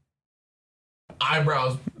like,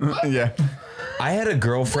 eyebrows. Yeah. I had a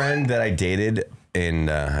girlfriend that I dated in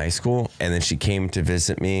high school, and then she came to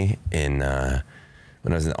visit me when I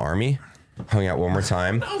was in the Army. Hung out one more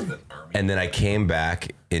time, and then I came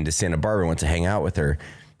back into Santa Barbara and went to hang out with her.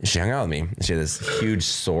 And she hung out with me. And she had this huge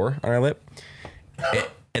sore on her lip,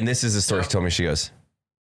 and this is the story she told me. She goes.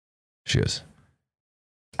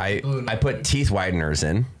 I put teeth whiteners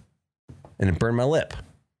in, and it burned my lip.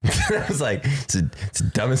 I was like, it's the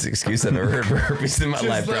dumbest excuse I've ever heard for herpes in my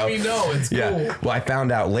life, bro. Just let me know. It's cool. Well, I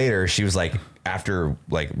found out later. She was like, after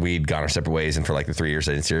like we'd gone our separate ways, and for like the 3 years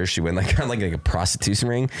I didn't see her, she went like on like a prostitution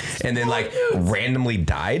ring, and then like randomly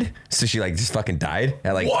died. So she like just fucking died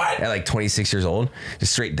at like 26 years old,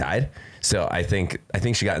 just straight died. So I think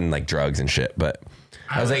she got in like drugs and shit, but.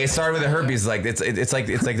 I was like, it started with the herpes. Like it's like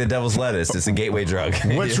the devil's lettuce. It's a gateway drug.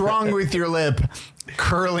 What's wrong with your lip?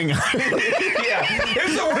 Curling. Yeah,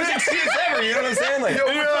 it's the worst excuse ever. You know what I'm saying? Like,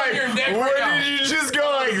 you're like, did you just go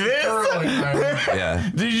like this?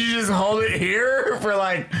 Yeah. Did you just hold it here for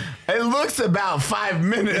like? It looks about 5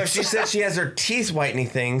 minutes. No, she said she has her teeth whitening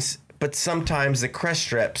things, but sometimes the crest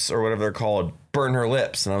strips or whatever they're called burn her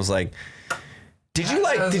lips, and I was like. Did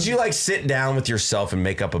you sit down with yourself and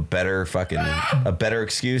make up a better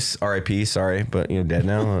excuse? R.I.P. Sorry, but you're dead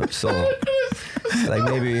now. So like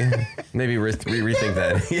maybe rethink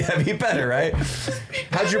that. Yeah, be better, right?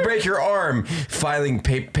 How'd you break your arm? Filing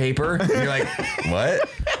paper? And you're like, what?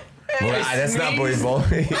 Well, that's not believable.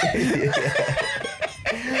 Oh,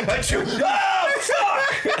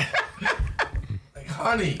 fuck! Like,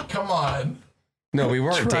 honey, come on. No, we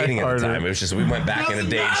weren't dating at the time. It was just we went back in a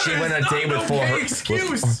date. She went on a date with full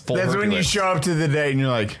excuse. That's when you show up to the date and you're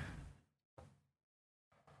like,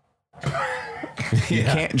 you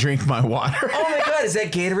can't drink my water. Oh my god, is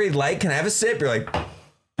that Gatorade Light? Can I have a sip? You're like,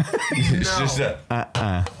 it's just a.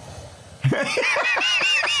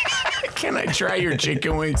 Can I try your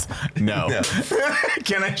chicken wings? No.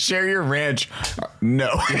 Can I share your ranch?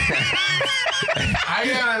 No.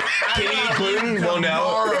 Can you eat gluten? Well,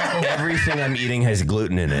 no. Everything I'm eating has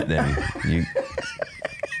gluten in it. Then you.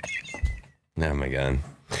 Oh my god,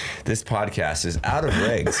 this podcast is out of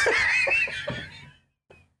regs.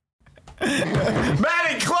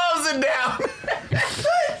 Maddie, close it down.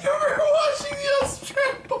 Thank you for watching the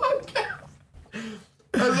Unstrapped podcast.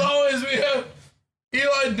 As always, we have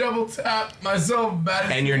Eli Double Tap, myself,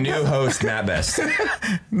 Matt, and your new host, Matt Best. The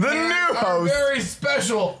new host. Very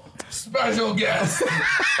special special guest,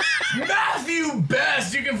 Matthew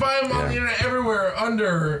Best. You can find him on the internet everywhere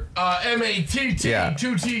under MATT, Yeah.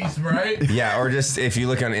 2 T's, right? Yeah, or just if you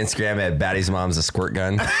look on Instagram at Batty's Mom's a Squirt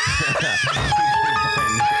Gun.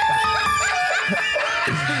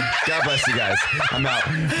 God bless you guys. I'm out.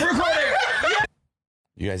 Recording!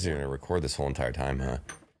 You guys are going to record this whole entire time, huh?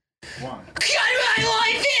 Cut my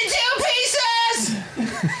life into pieces!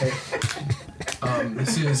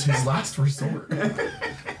 This is his last resort.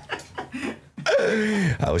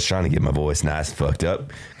 I was trying to get my voice nice and fucked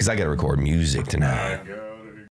up because I got to record music tonight.